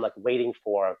writing, I'm like waiting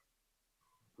for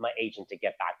my agent to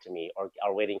get back to me, or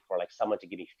waiting for like someone to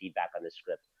give me feedback on the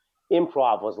script.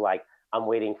 Improv was like, I'm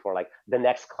waiting for like the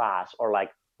next class, or like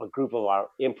a group of our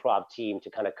improv team to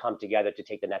kind of come together to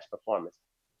take the next performance.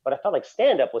 But I felt like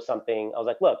stand-up was something, I was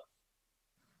like, look,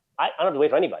 I don't have to wait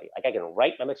for anybody. Like, I can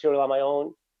write my material on my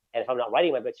own. And if I'm not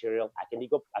writing my material, I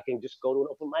can just go to an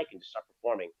open mic and just start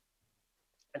performing.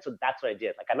 And so that's what I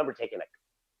did. Like, I remember taking a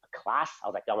class. I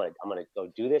was like, I'm gonna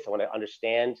go do this. I want to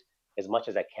understand as much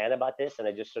as I can about this. And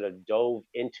I just sort of dove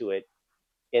into it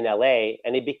in LA.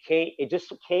 And it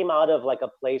just came out of like a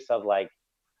place of like,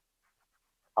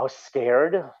 I was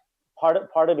scared.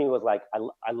 Part of me was like,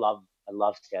 I love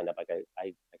stand-up. Like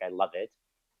I love it.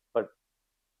 But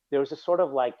there was a sort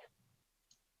of like,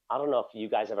 I don't know if you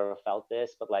guys have ever felt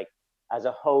this, but like as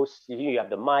a host, you have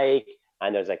the mic,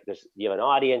 and you have an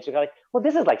audience. You're kind of like, well,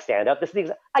 this is like stand-up.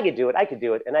 I could do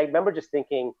it. And I remember just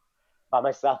thinking by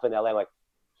myself in LA, like,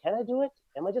 can I do it?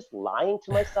 Am I just lying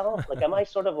to myself? Like, am I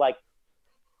sort of like,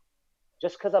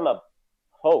 just because I'm a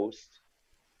host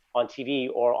on TV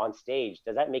or on stage,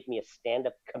 does that make me a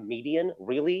stand-up comedian?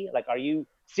 Really? Like, are you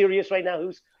serious right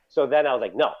now? So then I was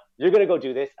like, no, you're gonna go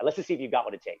do this, and let's just see if you got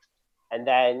what it takes. And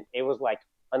then it was like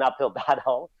an uphill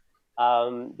battle.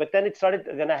 But then it started.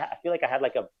 Then I feel like I had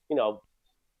like a,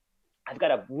 I've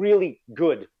got a really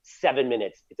good 7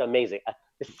 minutes. It's amazing.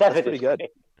 The 7 That's pretty good.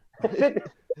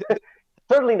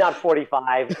 Certainly not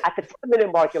 45. At the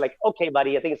 10-minute mark, you're like, okay,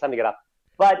 buddy, I think it's time to get up.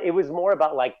 But it was more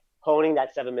about like honing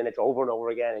that 7 minutes over and over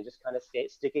again and just kind of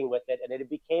sticking with it. And it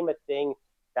became a thing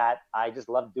that I just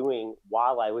loved doing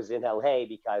while I was in LA,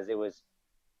 because there was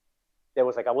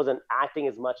like, I wasn't acting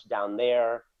as much down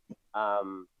there.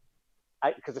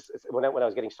 Because when I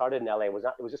was getting started in LA, it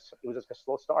was just a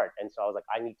slow start. And so I was like,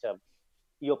 I need to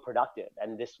feel productive.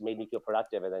 And this made me feel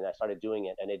productive. And then I started doing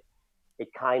it. And it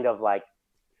kind of like,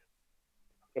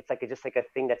 it's just like a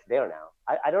thing that's there now.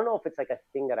 I don't know if it's like a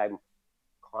thing that I'm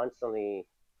constantly,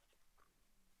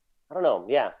 I don't know.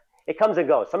 Yeah. It comes and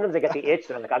goes. Sometimes I get the itch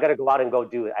and I'm like, I got to go out and go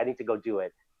do it. I need to go do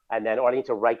it. And then, or I need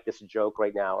to write this joke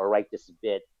right now or write this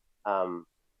bit. I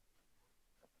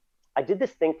did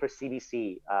this thing for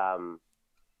CBC a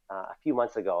few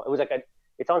months ago. It was like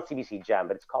it's on CBC Gem,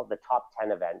 but it's called the Top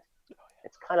 10 event.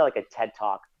 It's kind of like a TED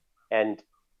Talk. And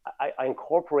I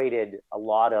incorporated a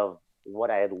lot of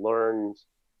what I had learned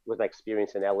with my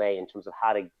experience in LA in terms of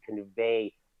how to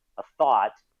convey a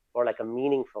thought or like a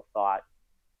meaningful thought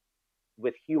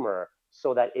with humor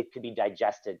so that it could be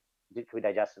digested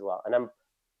well. And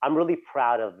I'm really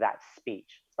proud of that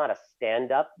speech. It's not a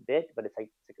stand-up bit, but it's like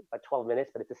 12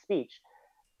 minutes, but it's a speech.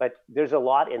 But there's a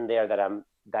lot in there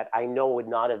that I know would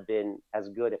not have been as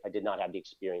good if I did not have the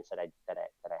experience that I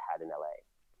had in LA.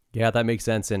 Yeah, that makes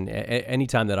sense. And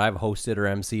anytime that I've hosted or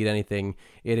emceed anything,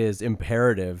 it is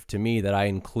imperative to me that I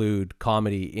include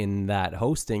comedy in that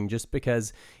hosting, just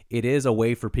because it is a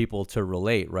way for people to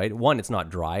relate, right? One, it's not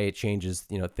dry. It changes,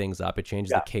 things up. It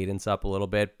changes the cadence up a little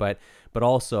bit, but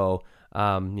also,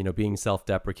 being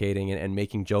self-deprecating and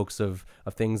making jokes of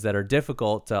things that are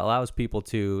difficult allows people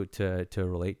to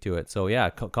relate to it. So yeah,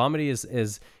 comedy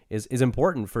is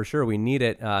important for sure. We need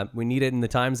it. We need it in the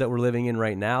times that we're living in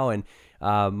right now. And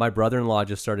my brother-in-law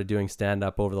just started doing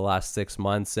stand-up over the last 6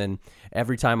 months, and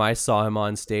every time I saw him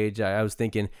on stage, I was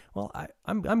thinking, well,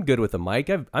 I'm good with a mic.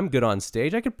 I'm good on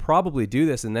stage. I could probably do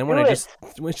this. And then when I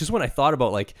thought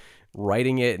about like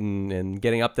writing it and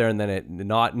getting up there and then it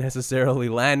not necessarily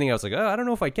landing, I was like, oh, I don't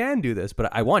know if I can do this,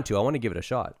 but I want to give it a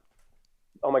shot.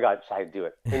 Oh my God, Shai, do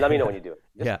it. And let me know when you do it.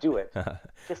 Just do it.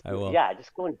 I will. Yeah,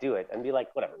 just go and do it and be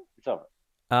like, whatever, it's over.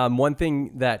 One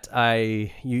thing that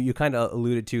you kind of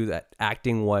alluded to, that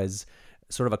acting was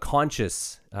sort of a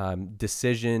conscious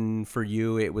decision for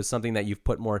you. It was something that you've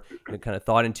put more kind of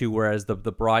thought into, whereas the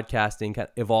broadcasting kind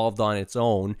of evolved on its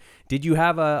own. Did you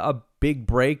have a big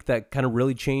break that kind of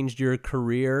really changed your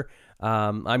career?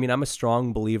 I'm a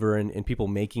strong believer in people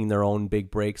making their own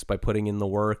big breaks by putting in the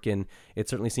work, and it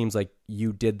certainly seems like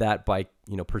you did that by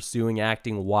pursuing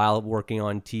acting while working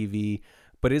on TV.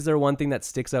 But is there one thing that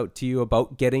sticks out to you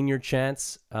about getting your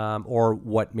chance, or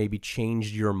what maybe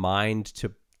changed your mind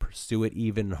to pursue it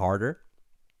even harder?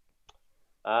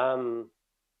 So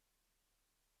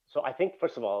I think,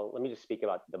 first of all, let me just speak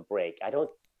about the break. I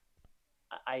just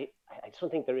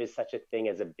don't think there is such a thing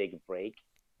as a big break,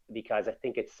 because I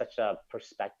think it's such a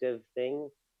perspective thing.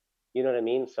 You know what I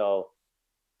mean? So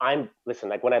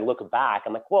like when I look back,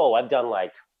 I'm like, whoa, I've done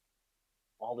like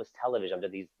all this television, I've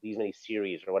done these many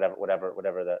series or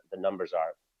whatever the numbers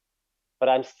are. But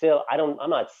I'm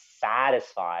not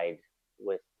satisfied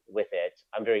with it.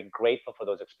 I'm very grateful for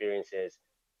those experiences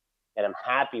and I'm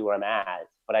happy where I'm at.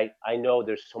 But I know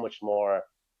there's so much more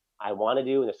I want to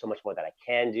do, and there's so much more that I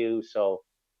can do. So,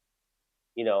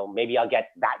 maybe I'll get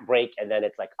that break and then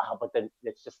it's like, oh, but then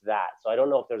it's just that. So I don't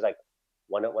know if there's like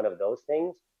one of those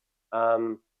things.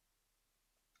 But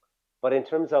in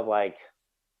terms of like,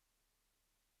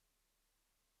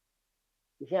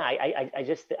 yeah, I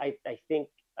think,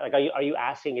 like, are you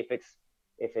asking if it's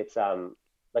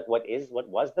like what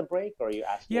was the break, or are you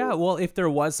asking? Yeah, well, if there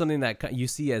was something that you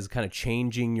see as kind of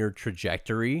changing your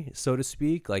trajectory, so to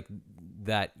speak, like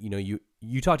that,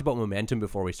 you talked about momentum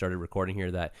before we started recording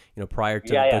here, that, prior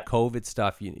to the COVID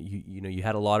stuff, you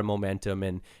had a lot of momentum,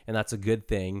 and that's a good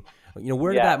thing.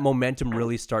 Where did that momentum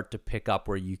really start to pick up,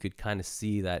 where you could kind of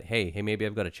see that, hey, maybe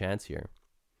I've got a chance here?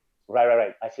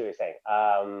 Right. I see what you're saying.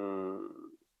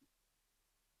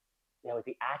 With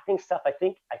the acting stuff, I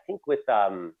think with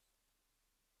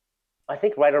I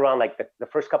think right around like the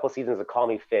first couple of seasons of Call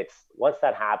Me Fitz, once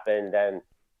that happened, then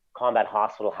Combat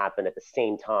Hospital happened at the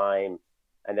same time.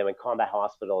 And then when Combat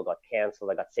Hospital got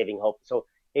canceled, I got Saving Hope. So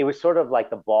it was sort of like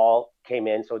the ball came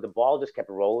in. So the ball just kept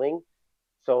rolling.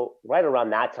 So right around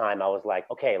that time, I was like,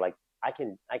 okay, like I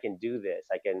can do this.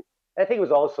 I can. And I think it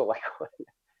was also like,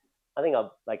 I think I'm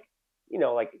like,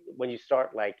 like when you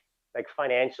start like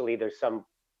financially, there's some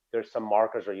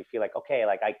markers where you feel like, okay,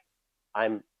 like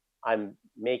I'm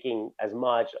making as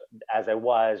much as I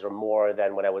was or more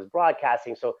than when I was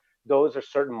broadcasting. So those are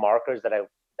certain markers that I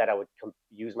would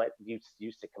use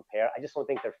to compare. I just don't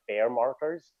think they're fair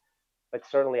markers, but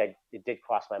certainly it did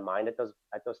cross my mind at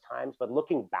those times. But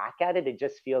looking back at it, it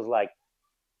just feels like,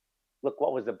 look,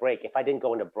 what was the break? If I didn't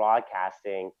go into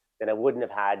broadcasting, then I wouldn't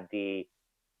have had the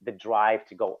drive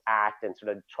to go act and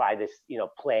sort of try this,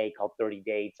 play called 30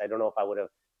 Dates. I don't know if I would have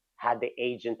had the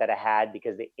agent that I had,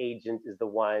 because the agent is the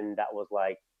one that was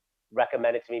like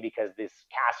recommended to me because this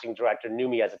casting director knew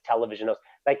me as a television host.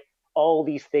 Like all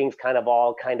these things kind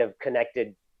of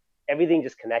connected. Everything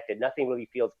just connected. Nothing really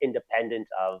feels independent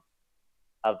of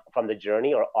from the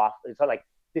journey or off. It's not like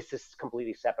this is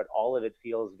completely separate. All of it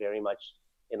feels very much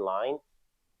in line.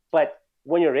 But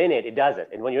when you're in it, it doesn't.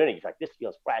 And when you're in it, you're like, this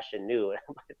feels fresh and new.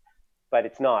 But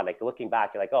it's not. Like looking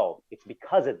back, you're like, oh, it's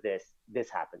because of this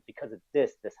happened. Because of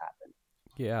this happened.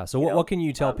 Yeah. So what can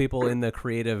you tell people in the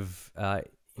creative,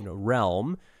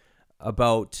 realm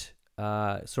about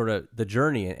sort of the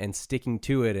journey and sticking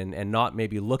to it and not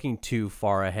maybe looking too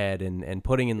far ahead and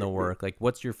putting in the work? Like,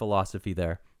 what's your philosophy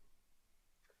there?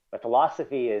 My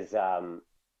philosophy is, and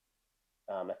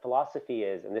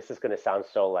this is going to sound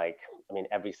so like, I mean,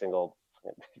 every single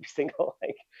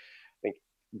like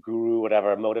guru,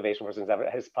 whatever motivation person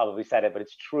has probably said it, but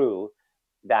it's true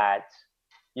that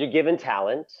you're given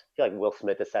talent. I feel like Will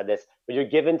Smith has said this, but you're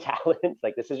given talent.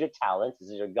 Like this is your talent. This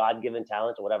is your God-given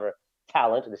talent or whatever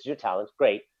talent. This is your talent.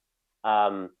 Great.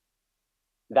 That'll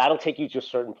take you to a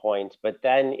certain point, but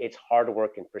then it's hard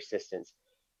work and persistence.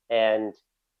 And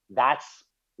that's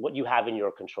what you have in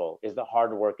your control, is the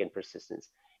hard work and persistence.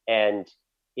 And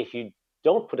if you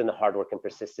don't put in the hard work and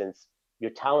persistence,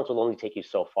 your talent will only take you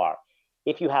so far.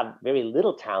 If you have very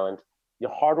little talent, your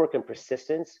hard work and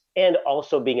persistence, and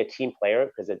also being a team player,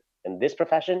 because in this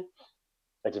profession,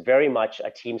 it's very much a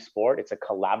team sport. It's a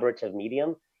collaborative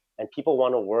medium, and people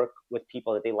want to work with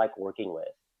people that they like working with.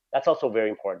 That's also a very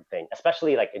important thing,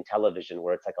 especially like in television,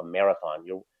 where it's like a marathon.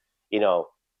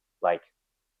 Like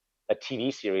a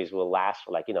TV series will last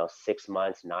for 6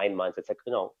 months, 9 months. It's like,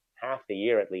 half the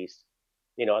year at least,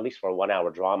 at least for a 1 hour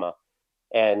drama.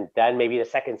 And then maybe the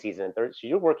second season and third. So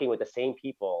you're working with the same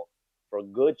people for a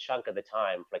good chunk of the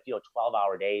time, for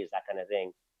 12-hour days, that kind of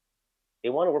thing. They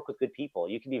want to work with good people.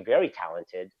 You can be very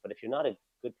talented, but if you're not a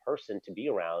good person to be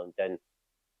around, then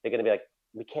they're going to be like,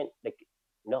 we can't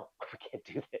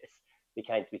do this. We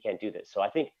can't do this. So I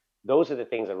think those are the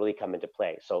things that really come into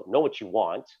play. So know what you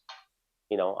want.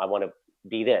 I want to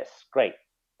be this. Great.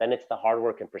 Then it's the hard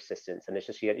work and persistence. And it's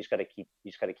just, you just got to keep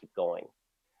going.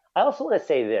 I also want to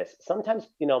say this. Sometimes,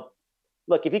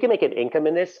 look, if you can make an income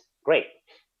in this, great.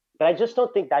 But I just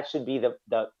don't think that should be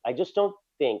I just don't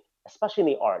think, especially in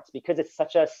the arts, because it's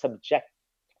such a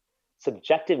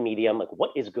subjective medium. Like,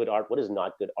 what is good art? What is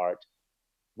not good art?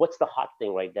 What's the hot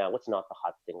thing right now? What's not the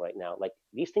hot thing right now? Like,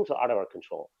 these things are out of our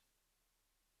control.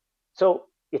 So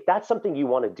if that's something you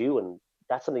want to do and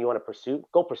that's something you want to pursue,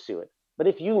 go pursue it. But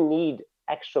if you need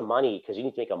extra money because you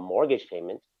need to make a mortgage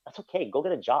payment, that's okay. Go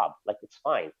get a job. Like, it's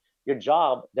fine. Your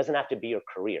job doesn't have to be your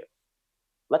career.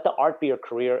 Let the art be your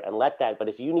career and let that. But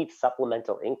if you need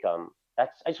supplemental income, I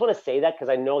just want to say that because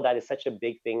I know that is such a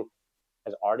big thing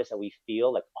as artists that we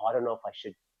feel like, oh, I don't know if I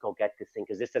should go get this thing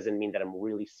because this doesn't mean that I'm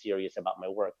really serious about my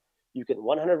work. You can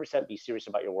 100% be serious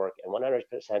about your work and 100%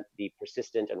 be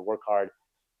persistent and work hard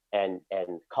and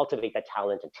cultivate that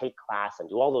talent and take class and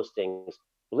do all those things.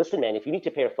 But listen, man, if you need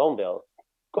to pay your phone bill,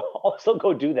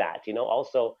 go do that.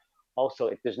 Also,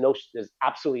 there's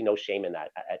absolutely no shame in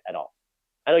that at all.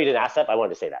 I know you didn't ask that, but I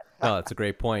wanted to say that. No, that's a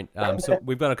great point. So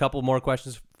we've got a couple more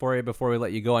questions for you before we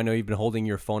let you go. I know you've been holding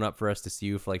your phone up for us to see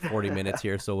you for like 40 minutes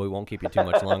here, so we won't keep you too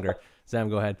much longer. Sam,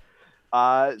 go ahead.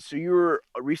 So you were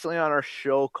recently on our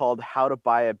show called How to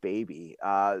Buy a Baby,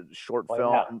 short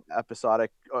film, episodic.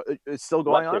 It's still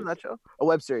going on that show? A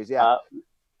web series, yeah.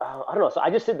 I don't know. So I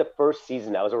just did the first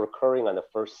season. I was recurring on the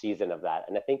first season of that.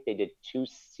 And I think they did 2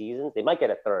 seasons. They might get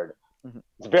a third. Mm-hmm.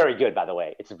 It's very good, by the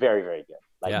way. It's very, very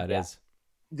good. It is.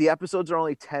 The episodes are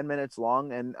only 10 minutes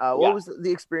long. And what was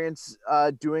the experience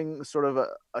doing sort of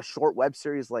a short web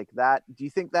series like that? Do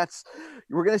you think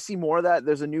we're going to see more of that?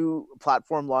 There's a new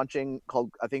platform launching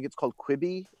I think it's called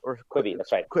Quibi. Or Quibi,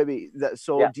 that's right. Quibi.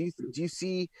 Do you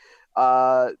see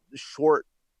short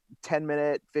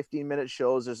 10-minute, 15-minute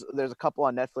shows. There's a couple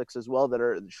on Netflix as well that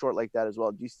are short like that as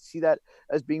well. Do you see that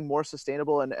as being more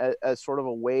sustainable and as sort of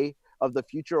a way of the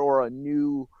future, or a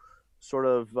new sort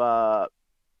of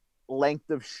length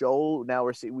of show? Now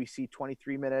we see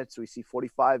 23 minutes, we see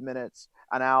 45 minutes,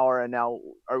 an hour, and now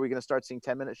are we going to start seeing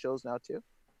 10-minute shows now too?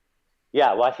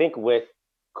 Yeah, well, I think with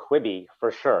Quibi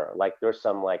for sure, like there's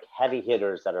some like heavy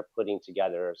hitters that are putting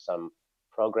together some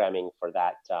programming for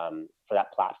that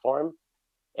platform,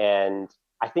 and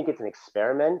I think it's an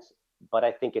experiment, but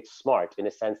I think it's smart in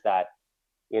a sense that,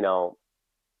 you know,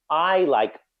 I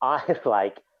like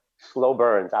slow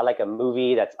burns. I like a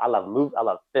movie I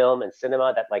love film and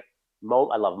cinema that like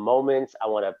I love moments. I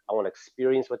want to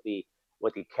experience what the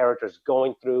character's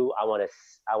going through. I want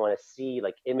to see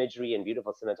like imagery and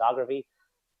beautiful cinematography.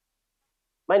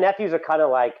 My nephews are kind of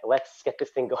like, let's get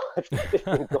this thing going. Let's get this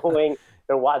thing going.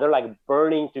 They're like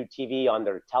burning through TV on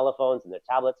their telephones and their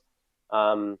tablets.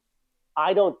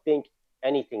 I don't think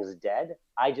anything's dead.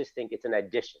 I just think it's an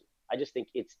addition. I just think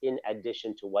it's in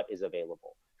addition to what is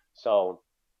available. So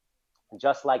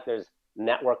just like there's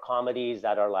network comedies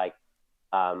that are like,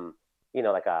 you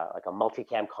know, like a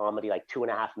multicam comedy, like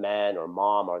 2.5 Men or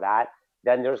Mom or that.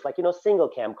 Then there's like, you know, single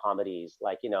cam comedies,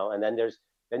 like, you know, and then there's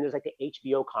like the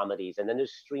HBO comedies, and then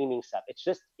there's streaming stuff. It's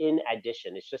just in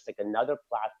addition. It's just like another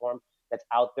platform that's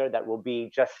out there that will be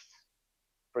just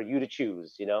for you to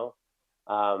choose, you know?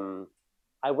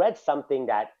 I read something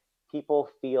that people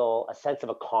feel a sense of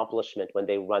accomplishment when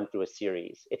they run through a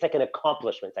series. It's like an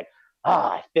accomplishment. It's like,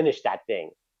 I finished that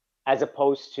thing, as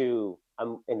opposed to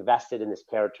I'm invested in this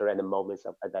character and the moments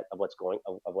of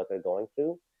what they're going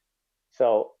through.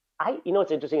 So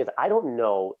what's interesting is I don't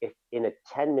know if in a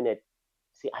 10-minute,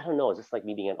 I don't know, is this like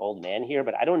me being an old man here?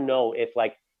 But I don't know if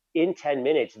like in 10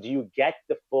 minutes, do you get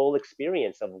the full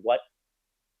experience of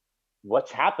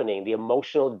what's happening, the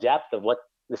emotional depth of what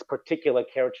this particular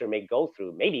character may go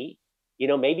through? Maybe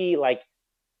like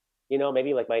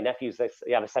my nephew's, I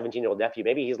have a 17-year-old nephew.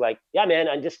 Maybe he's like, yeah, man,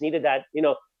 I just needed that, you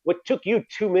know, what took you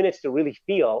 2 minutes to really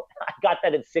feel, I got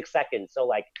that in 6 seconds. So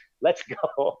like, let's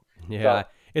go. Yeah. So,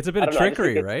 it's a bit of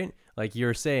trickery, right? Like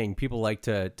you're saying, people like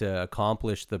to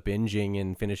accomplish the binging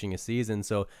and finishing a season.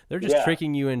 So they're just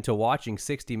tricking you into watching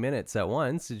 60 minutes at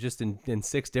once, just in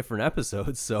 6 different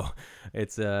episodes. So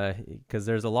it's because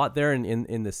there's a lot there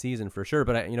in the season for sure.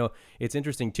 But it's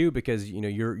interesting too, because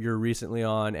you're recently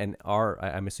on and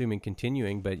I'm assuming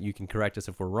continuing, but you can correct us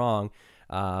if we're wrong,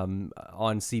 on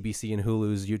CBC and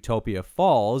Hulu's Utopia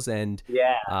Falls, and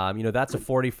that's a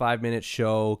 45-minute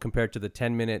show compared to the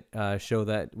 10-minute show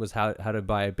that was How to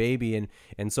Buy a Baby,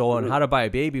 and so on How to Buy a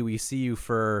Baby we see you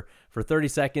for 30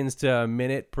 seconds to a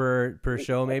minute per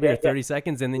show, maybe, or 30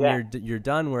 seconds, and then you're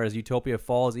done. Whereas Utopia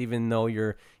Falls, even though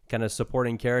you're kind of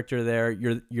supporting character there,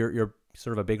 you're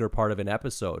sort of a bigger part of an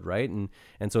episode, right? And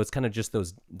so it's kind of just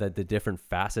the different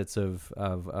facets of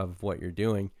what you're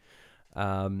doing.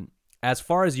 As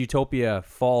far as Utopia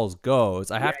Falls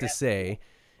goes, I have to say,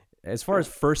 as far as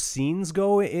first scenes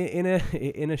go in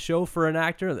a show for an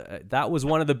actor, that was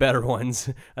one of the better ones.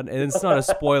 And it's not a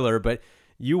spoiler, but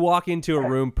you walk into a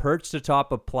room perched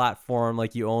atop a platform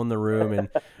like you own the room, and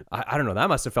I don't know, that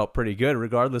must have felt pretty good,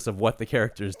 regardless of what the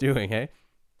character's doing, hey?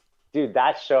 Dude,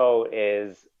 that show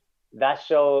is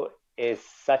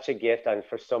such a gift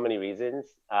for so many reasons.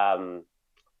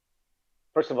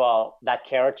 First of all, that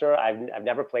character, I've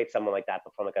never played someone like that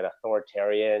before, like an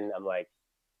authoritarian. I'm like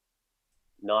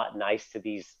not nice to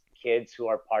these kids who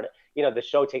are part of, the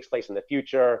show takes place in the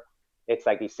future. It's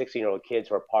like these 16-year-old kids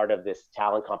who are part of this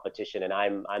talent competition, and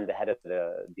I'm the head of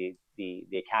the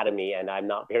academy, and I'm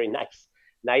not very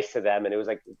nice to them. And it was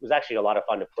actually a lot of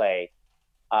fun to play.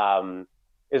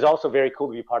 It was also very cool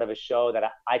to be part of a show that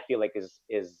I feel like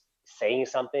is saying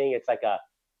something. It's like a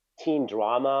teen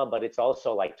drama, but it's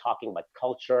also like talking about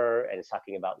culture, and it's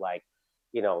talking about like,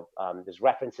 there's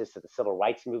references to the civil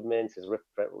rights movements. There's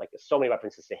so many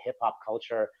references to hip hop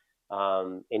culture,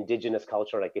 indigenous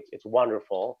culture. Like it's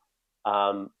wonderful.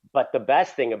 But the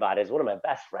best thing about it is one of my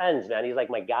best friends, man. He's like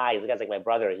my guy. The guy's like my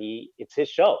brother. It's his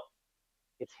show.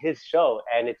 It's his show,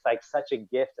 and it's like such a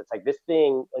gift. It's like this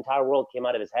thing, entire world came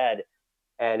out of his head,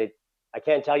 and I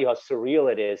can't tell you how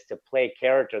surreal it is to play a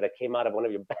character that came out of one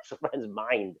of your best friend's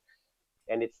mind.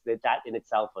 And that in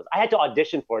itself was, I had to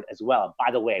audition for it as well,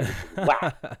 by the way.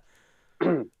 Wow.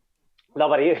 No,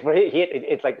 but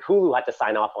it's like Hulu had to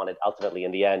sign off on it ultimately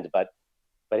in the end, but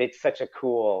it's such a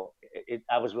cool,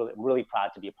 I was really, really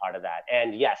proud to be a part of that.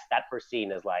 And yes, that first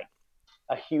scene is like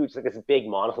a huge, like this big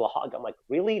monologue. I'm like,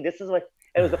 really? This is and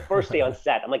it was the first day on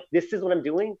set. I'm like, this is what I'm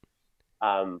doing?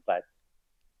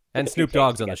 And Snoop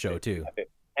Dogg's on the show too.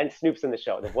 And Snoop's in the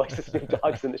show. The voice of Snoop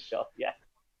Dogg's in the show. Yeah.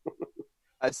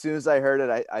 As soon as I heard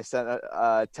it, I sent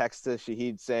a text to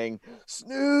Shahid saying,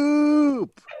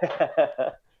 Snoop!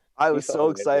 I was so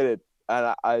excited.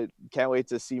 And I can't wait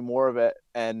to see more of it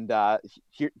and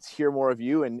hear more of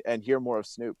you and hear more of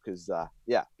Snoop because,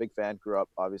 big fan, grew up,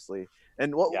 obviously.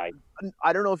 And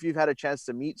I don't know if you've had a chance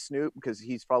to meet Snoop because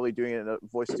he's probably doing it in a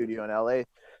voice studio in LA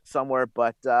somewhere,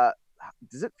 but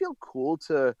does it feel cool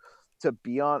to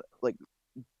be on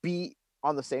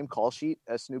the same call sheet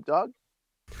as Snoop Dogg?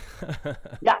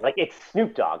 Yeah, like it's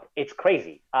Snoop Dogg. It's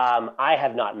crazy. I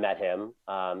have not met him.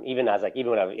 Even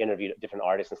when I've interviewed different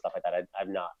artists and stuff like that, I've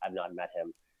not met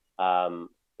him.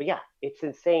 But yeah, it's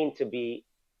insane to be,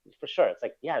 for sure. It's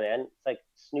like, yeah, man, it's like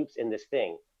Snoop's in this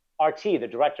thing. RT, the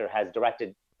director, has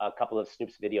directed a couple of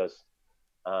Snoop's videos.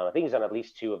 I think he's done at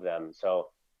least 2 of them. So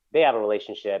they have a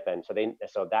relationship, and so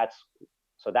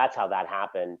that's how that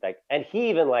happened. Like, and he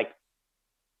even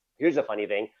here's a funny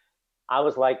thing. I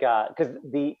was like, because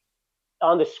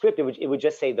on the script it would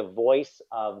just say the voice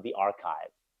of the archive.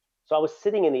 So I was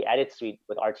sitting in the edit suite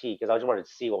with RT because I just wanted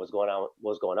to see what was going on.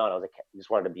 I was like, just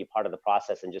wanted to be a part of the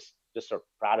process and just sort of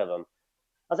proud of him.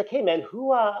 I was like, hey man,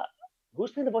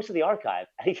 who's playing the voice of the archive?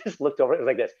 And he just looked over. It was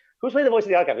like this. Who's playing the voice of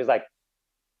the archive? He was like,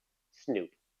 Snoop.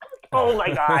 Oh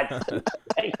my God,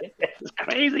 it's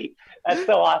crazy. That's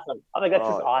so awesome. I'm like, that's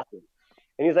just awesome.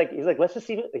 And he's like, let's just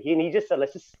see. And he just said,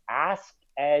 let's just ask.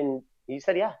 And he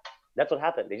said, yeah, that's what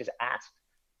happened. They just asked.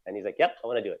 And he's like, yep, I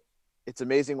want to do it. It's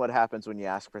amazing what happens when you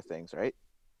ask for things, right?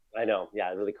 I know.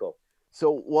 Yeah, really cool.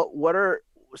 So what are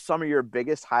some of your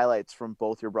biggest highlights from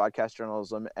both your broadcast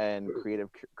journalism and creative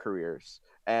careers?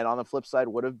 And on the flip side,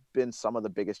 what have been some of the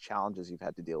biggest challenges you've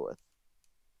had to deal with?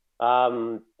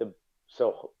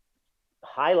 So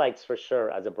highlights for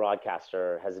sure as a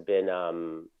broadcaster has been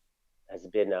what's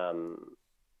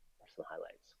the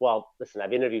highlights? Well, listen,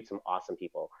 I've interviewed some awesome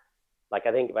people. Like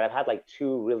I've had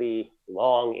 2 really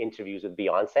long interviews with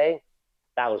Beyonce.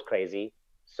 That was crazy.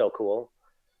 So cool.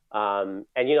 And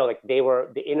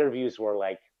the interviews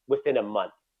were within a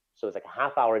month. So it was a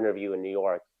half-hour interview in New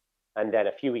York, and then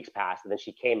a few weeks passed, and then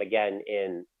she came again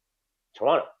in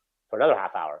Toronto for another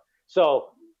half hour.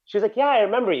 So she was like, yeah, I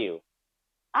remember you.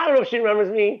 I don't know if she remembers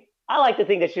me. I like to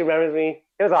think that she remembers me.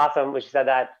 It was awesome when she said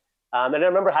that. And I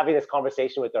remember having this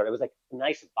conversation with her. It was a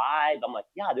nice vibe. I'm like,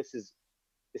 yeah, this is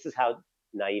how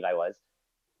naive I was.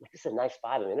 Like, this is a nice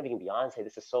vibe. I'm interviewing Beyonce.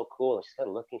 This is so cool. And she's kind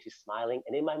of looking, she's smiling.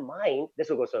 And in my mind, this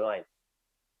will go through my mind.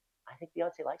 I think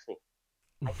Beyonce likes me.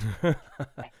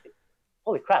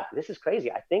 Holy crap, this is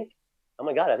crazy. I think, oh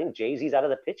my God, I think Jay-Z's out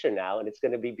of the picture now, and it's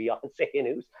going to be Beyonce and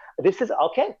who's. This is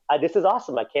okay. This is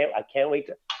awesome. I can't wait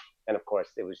to. And of course,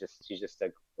 she's just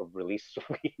a really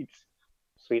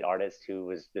sweet artist who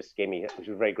was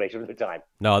very gracious at the time.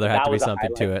 No, there had to be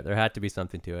something to it. There had to be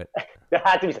something to it. There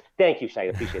had to be. Thank you, Shai. I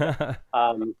appreciate that.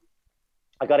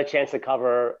 I got a chance to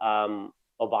cover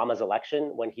Obama's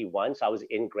election when he won. So I was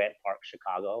in Grant Park,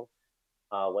 Chicago,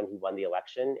 when he won the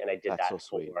election, and I did that for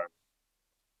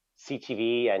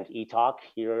CTV and eTalk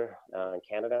here in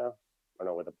Canada. I don't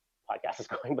know where the podcast is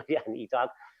going, but yeah, in eTalk.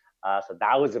 So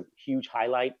that was a huge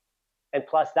highlight. And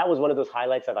plus, that was one of those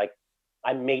highlights that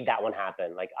I made that one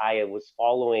happen. I was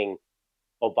following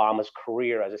Obama's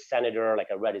career as a senator.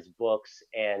 I read his books,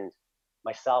 and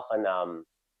myself and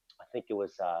I think it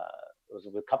was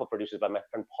with a couple of producers, but my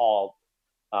friend Paul,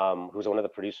 who's one of the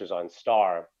producers on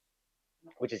Star,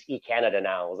 which is eCanada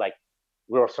now, was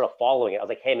we were sort of following it. I was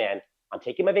like, hey man, I'm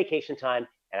taking my vacation time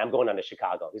and I'm going on to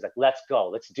Chicago. He's like, let's go,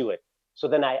 let's do it. So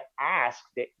then I asked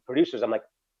the producers, I'm like,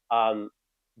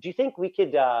 do you think we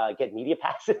could get media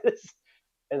passes?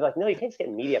 And they're like, no, you can't just get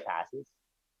media passes.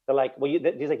 They're like, well, he's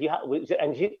like,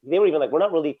 they were even like, we're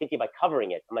not really thinking about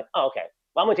covering it. I'm like, oh, okay.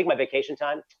 Well, I'm gonna take my vacation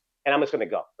time and I'm just gonna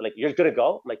go. They're like, you're gonna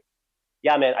go? I'm like,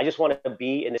 yeah, man, I just want to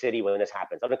be in the city when this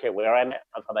happens. I don't care where I'm at.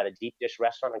 I'm at a deep dish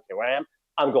restaurant. I don't care where I am.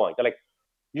 I'm going. They're like,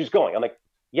 you're just going. I'm like,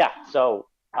 yeah. So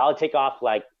I'll take off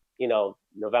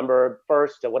November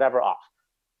 1st or whatever off.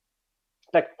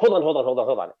 Like, hold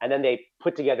on. And then they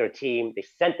put together a team. They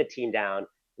sent the team down.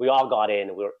 We all got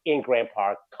in. We were in Grant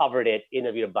Park, covered it,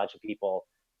 interviewed a bunch of people,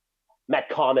 met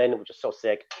Common, which was so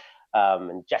sick,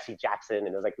 and Jesse Jackson.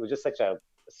 And it was just such a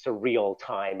surreal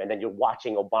time. And then you're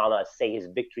watching Obama say his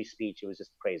victory speech. It was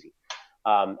just crazy.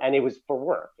 And it was for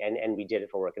work, and we did it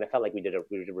for work. And I felt like we did a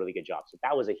really good job. So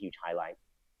that was a huge highlight.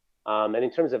 And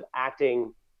in terms of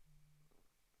acting,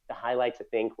 the highlights, I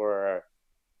think, were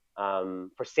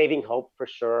for Saving Hope, for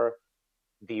sure.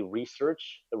 The research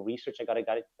I got a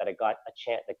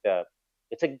chance,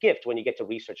 it's a gift when you get to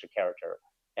research a character.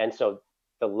 And so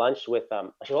the lunch with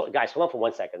guys, hold on for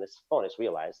 1 second. This phone, is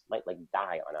realized, might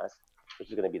die on us, which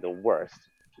is going to be the worst.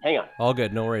 Hang on. All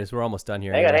good, no worries. We're almost done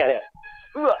here. Hang on.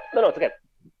 No, it's okay.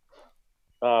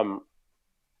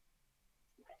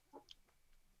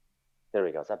 There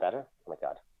we go. Is that better? Oh my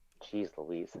God. Jeez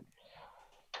Louise.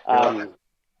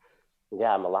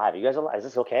 Yeah, I'm alive. You guys alive? Is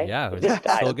this okay? Yeah, It's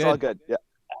all good. Yeah.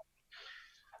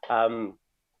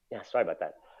 Yeah, sorry about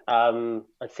that. On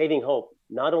Saving Hope,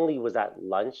 not only was that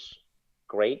lunch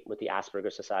great with the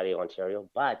Asperger's Society of Ontario,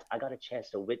 but I got a chance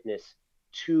to witness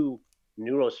 2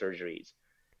 neurosurgeries.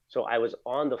 So I was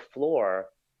on the floor,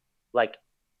 like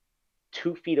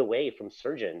 2 feet away from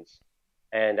surgeons,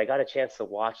 and I got a chance to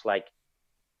watch like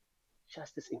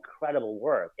just this incredible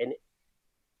work. And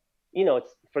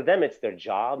it's for them, it's their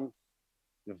job.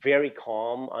 Very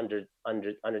calm under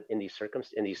in these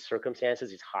circumstances,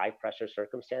 these high pressure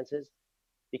circumstances,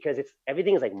 because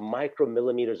everything is like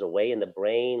micromillimeters away in the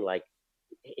brain. Like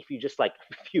if you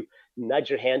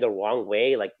nudge your hand the wrong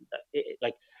way, like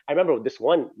I remember this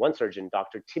one surgeon,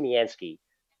 Dr. Timiansky,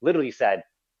 literally said,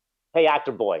 "Hey,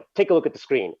 actor boy, take a look at the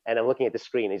screen." And I'm looking at the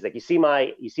screen. He's like, "You see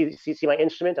my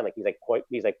instrument?" I'm like, he's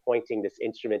like pointing this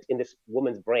instrument in this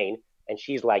woman's brain, and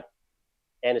she's like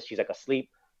asleep.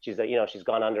 She's like, she's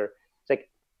gone under. It's like,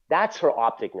 that's her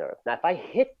optic nerve. Now, if I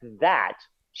hit that,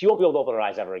 she won't be able to open her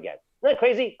eyes ever again. Isn't that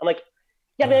crazy? I'm like,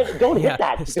 yeah, man, don't hit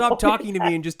that. Stop talking to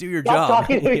me and just do your job. Stop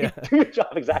talking to me, do your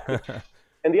job, exactly.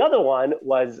 And the other one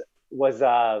was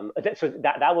so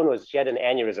that one was, she had an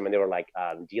aneurysm, and they were like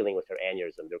dealing with her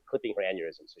aneurysm. They were clipping her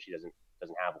aneurysm so she doesn't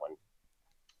have one.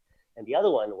 And the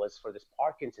other one was for this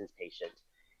Parkinson's patient,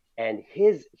 and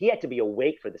he had to be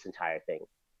awake for this entire thing.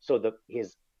 So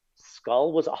his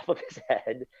skull was off of his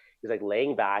head. He's like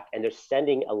laying back, and they're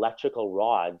sending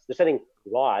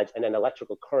rods and an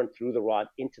electrical current through the rod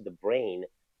into the brain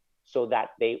so that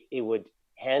it would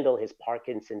handle his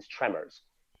Parkinson's tremors.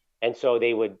 And so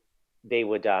they would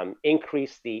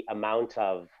increase the amount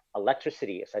of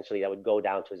electricity essentially that would go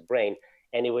down to his brain,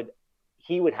 and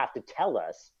he would have to tell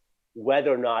us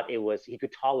whether or not he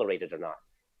could tolerate it or not.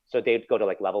 So they'd go to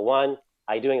like level 1,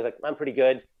 how you doing? He's like, I'm pretty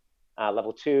good.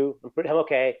 Level 2, I'm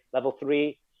okay. Level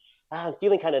 3, I'm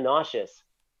feeling kind of nauseous.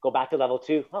 Go back to level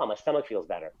 2. Oh, my stomach feels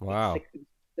better. Wow. It's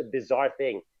a bizarre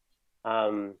thing.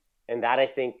 And that, I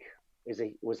think,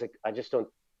 I just don't,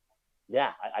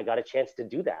 I got a chance to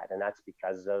do that. And that's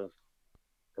because of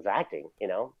acting,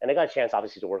 and I got a chance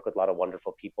obviously to work with a lot of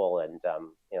wonderful people, and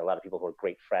a lot of people who are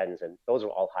great friends, and those are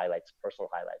all highlights, personal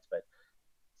highlights, but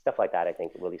stuff like that I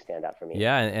think really stand out for me.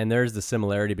 Yeah, and there's the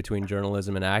similarity between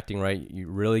journalism and acting, right? You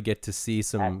really get to see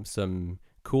some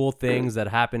cool things that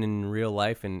happen in real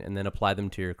life, and then apply them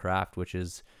to your craft, which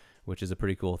is a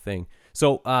pretty cool thing.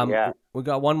 So we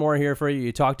got one more here for you.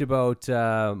 You talked about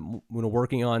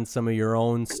working on some of your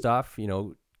own stuff,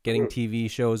 getting TV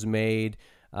shows made.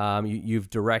 You've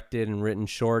directed and written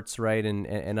shorts, right,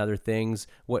 and other things.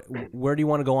 Where do you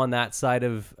want to go on that side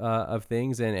of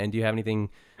things? And do you have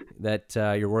anything that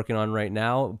you're working on right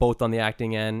now, both on the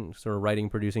acting and sort of writing,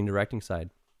 producing, directing side?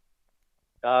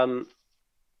 So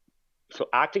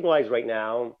acting-wise, right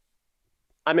now,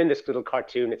 I'm in this little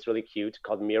cartoon. It's really cute,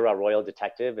 called Mira Royal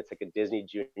Detective. It's like a Disney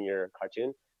Junior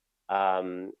cartoon,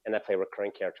 and I play a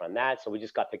recurring character on that. So we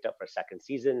just got picked up for a second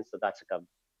season. So that's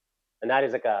that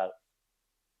is like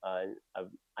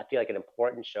I feel like an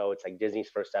important show. It's like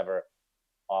Disney's first ever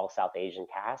all South Asian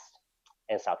cast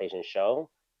and South Asian show.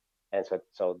 And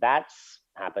so that's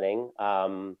happening.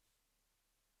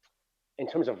 In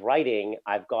terms of writing,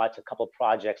 I've got a couple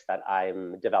projects that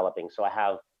I'm developing. So I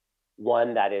have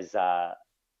one that is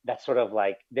that's sort of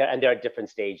like there are different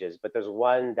stages, but there's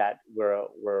one that we're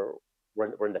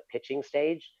in the pitching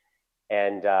stage,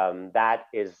 and that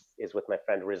is with my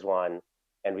friend Rizwan.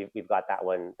 And we've got that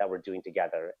one that we're doing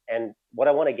together. And what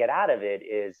I want to get out of it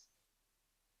is,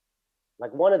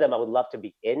 like, one of them I would love to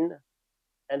be in,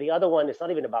 and the other one, it's not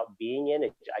even about being in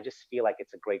it. I just feel like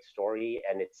it's a great story,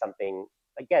 and it's something,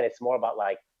 again, it's more about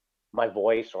like my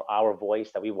voice or our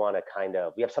voice that we want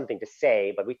to we have something to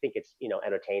say, but we think it's,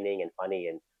 entertaining and funny,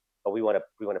 but we want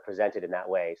to present it in that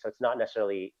way. So it's not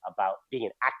necessarily about being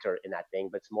an actor in that thing,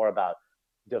 but it's more about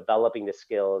developing the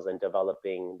skills and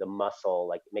developing the muscle,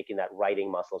 like making that writing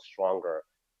muscle stronger.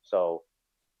 So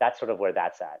that's sort of where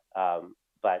that's at.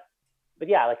 But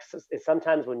yeah, like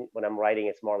sometimes when I'm writing,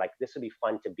 it's more like, this would be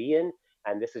fun to be in,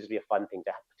 and this would be a fun thing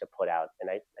to put out. And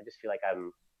I just feel like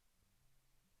I'm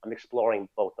exploring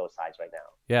both those sides right now.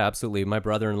 Yeah, absolutely. My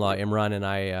brother-in-law Imran and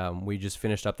I, we just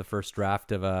finished up the first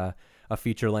draft of a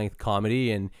feature-length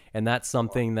comedy, and that's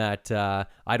something that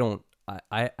I don't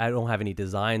I don't have any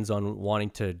designs on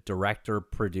wanting to direct or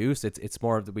produce. It's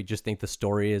more that we just think the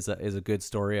story is a good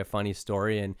story, a funny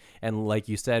story, and like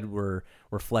you said, we're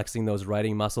flexing those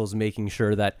writing muscles, making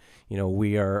sure that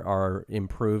we are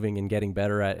improving and getting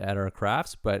better at our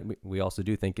crafts. But we also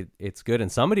do think it's good,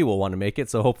 and somebody will want to make it.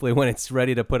 So hopefully, when it's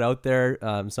ready to put out there,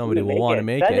 somebody will want to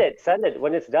make it. Send it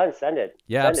when it's done. Send it.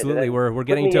 Yeah, absolutely. We're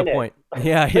getting to a point.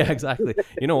 Yeah, exactly.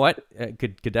 You know what?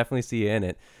 Could definitely see you in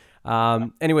it.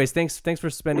 Anyways, thanks for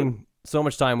spending so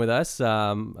much time with us,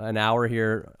 an hour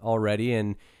here already.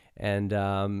 And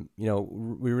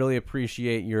we really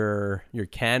appreciate your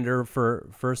candor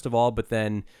first of all, but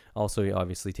then also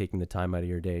obviously taking the time out of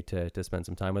your day to spend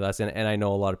some time with us. And I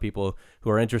know a lot of people who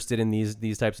are interested in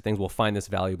these types of things will find this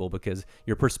valuable because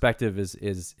your perspective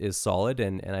is solid.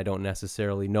 And I don't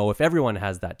necessarily know if everyone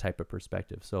has that type of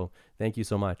perspective. So thank you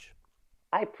so much.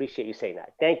 I appreciate you saying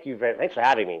that. Thanks for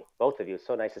having me, both of you. It's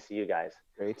so nice to see you guys.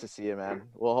 Great to see you, man.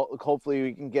 Well, hopefully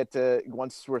we can get to,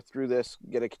 once we're through this,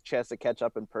 get a chance to catch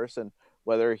up in person,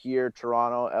 whether here,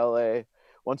 Toronto, LA,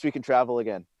 once we can travel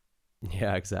again.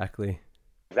 Yeah, exactly.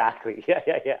 Exactly. Yeah.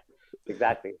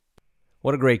 Exactly.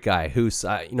 What a great guy. Who's,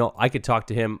 I could talk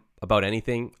to him about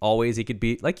anything. Always. He could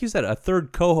be, like you said, a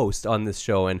third co-host on this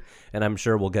show, and I'm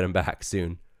sure we'll get him back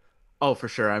soon. Oh, for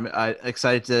sure. I'm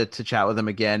excited to chat with him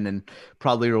again, and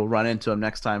probably will run into him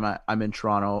next time I'm in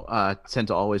Toronto. Tend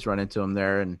to always run into him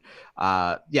there, and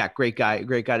great guy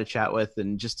to chat with,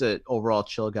 and just an overall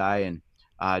chill guy, and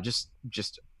just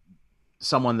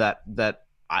someone that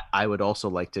I would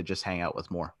also like to just hang out with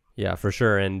more. Yeah, for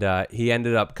sure. And he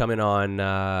ended up coming on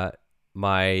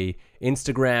my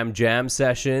Instagram jam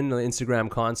session,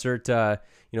 Instagram concert, a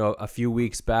few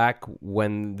weeks back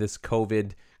when this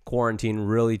COVID quarantine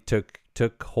really took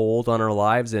hold on our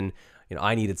lives, and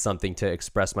I needed something to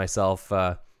express myself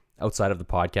outside of the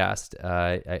podcast.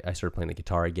 I started playing the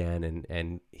guitar again,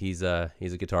 and he's a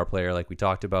guitar player like we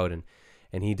talked about,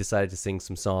 and he decided to sing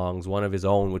some songs, one of his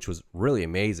own, which was really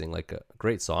amazing, like a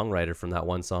great songwriter from that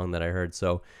one song that I heard.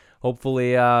 So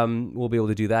hopefully we'll be able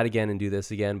to do that again and do this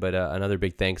again. But another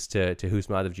big thanks to Hus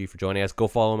Madhavji for joining us. Go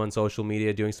follow him on social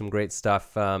media, doing some great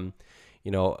stuff on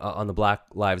the Black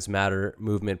Lives Matter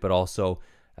movement, but also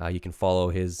you can follow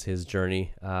his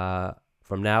journey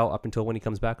from now up until when he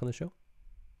comes back on the show.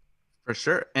 For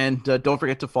sure. And don't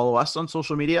forget to follow us on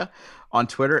social media, on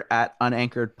Twitter at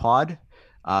Unanchored Pod,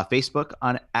 Facebook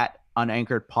at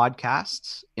Unanchored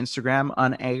Podcasts, Instagram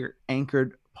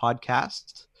Unanchored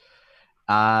Podcast.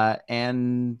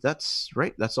 And that's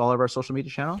right. That's all of our social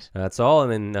media channels. That's all.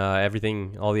 And then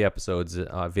everything, all the episodes,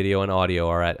 video and audio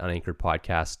are at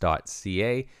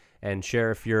unanchoredpodcast.ca. And share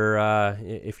if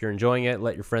you're enjoying it.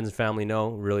 Let your friends and family know.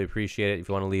 Really appreciate it. If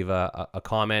you want to leave a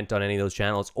comment on any of those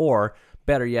channels, or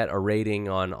better yet, a rating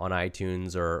on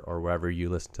iTunes or wherever you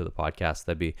listen to the podcast,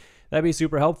 that'd be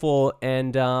super helpful.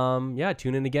 And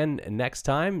tune in again next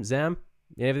time. Zam,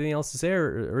 you have anything else to say,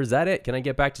 or is that it? Can I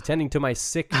get back to tending to my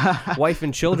sick wife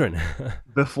and children?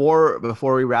 Before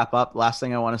we wrap up, last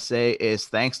thing I want to say is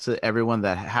thanks to everyone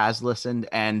that has listened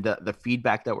and the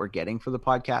feedback that we're getting for the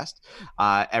podcast.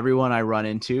 Everyone I run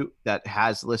into that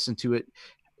has listened to it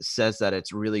says that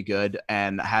it's really good,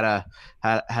 and had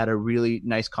a really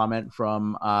nice comment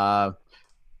from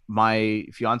my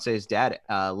fiance's dad,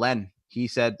 Len. He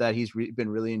said that he's been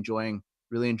really enjoying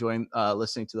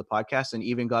listening to the podcast, and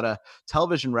even got a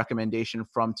television recommendation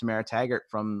from Tamara Taggart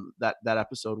from that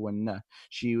episode when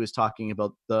she was talking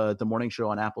about the morning show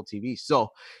on Apple TV.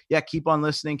 So yeah, keep on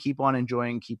listening, keep on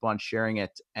enjoying, keep on sharing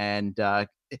it, and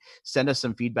send us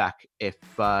some feedback if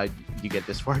you get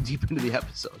this far deep into the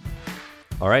episode.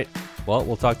 All right. Well,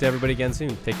 we'll talk to everybody again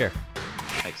soon. Take care.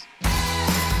 Thanks.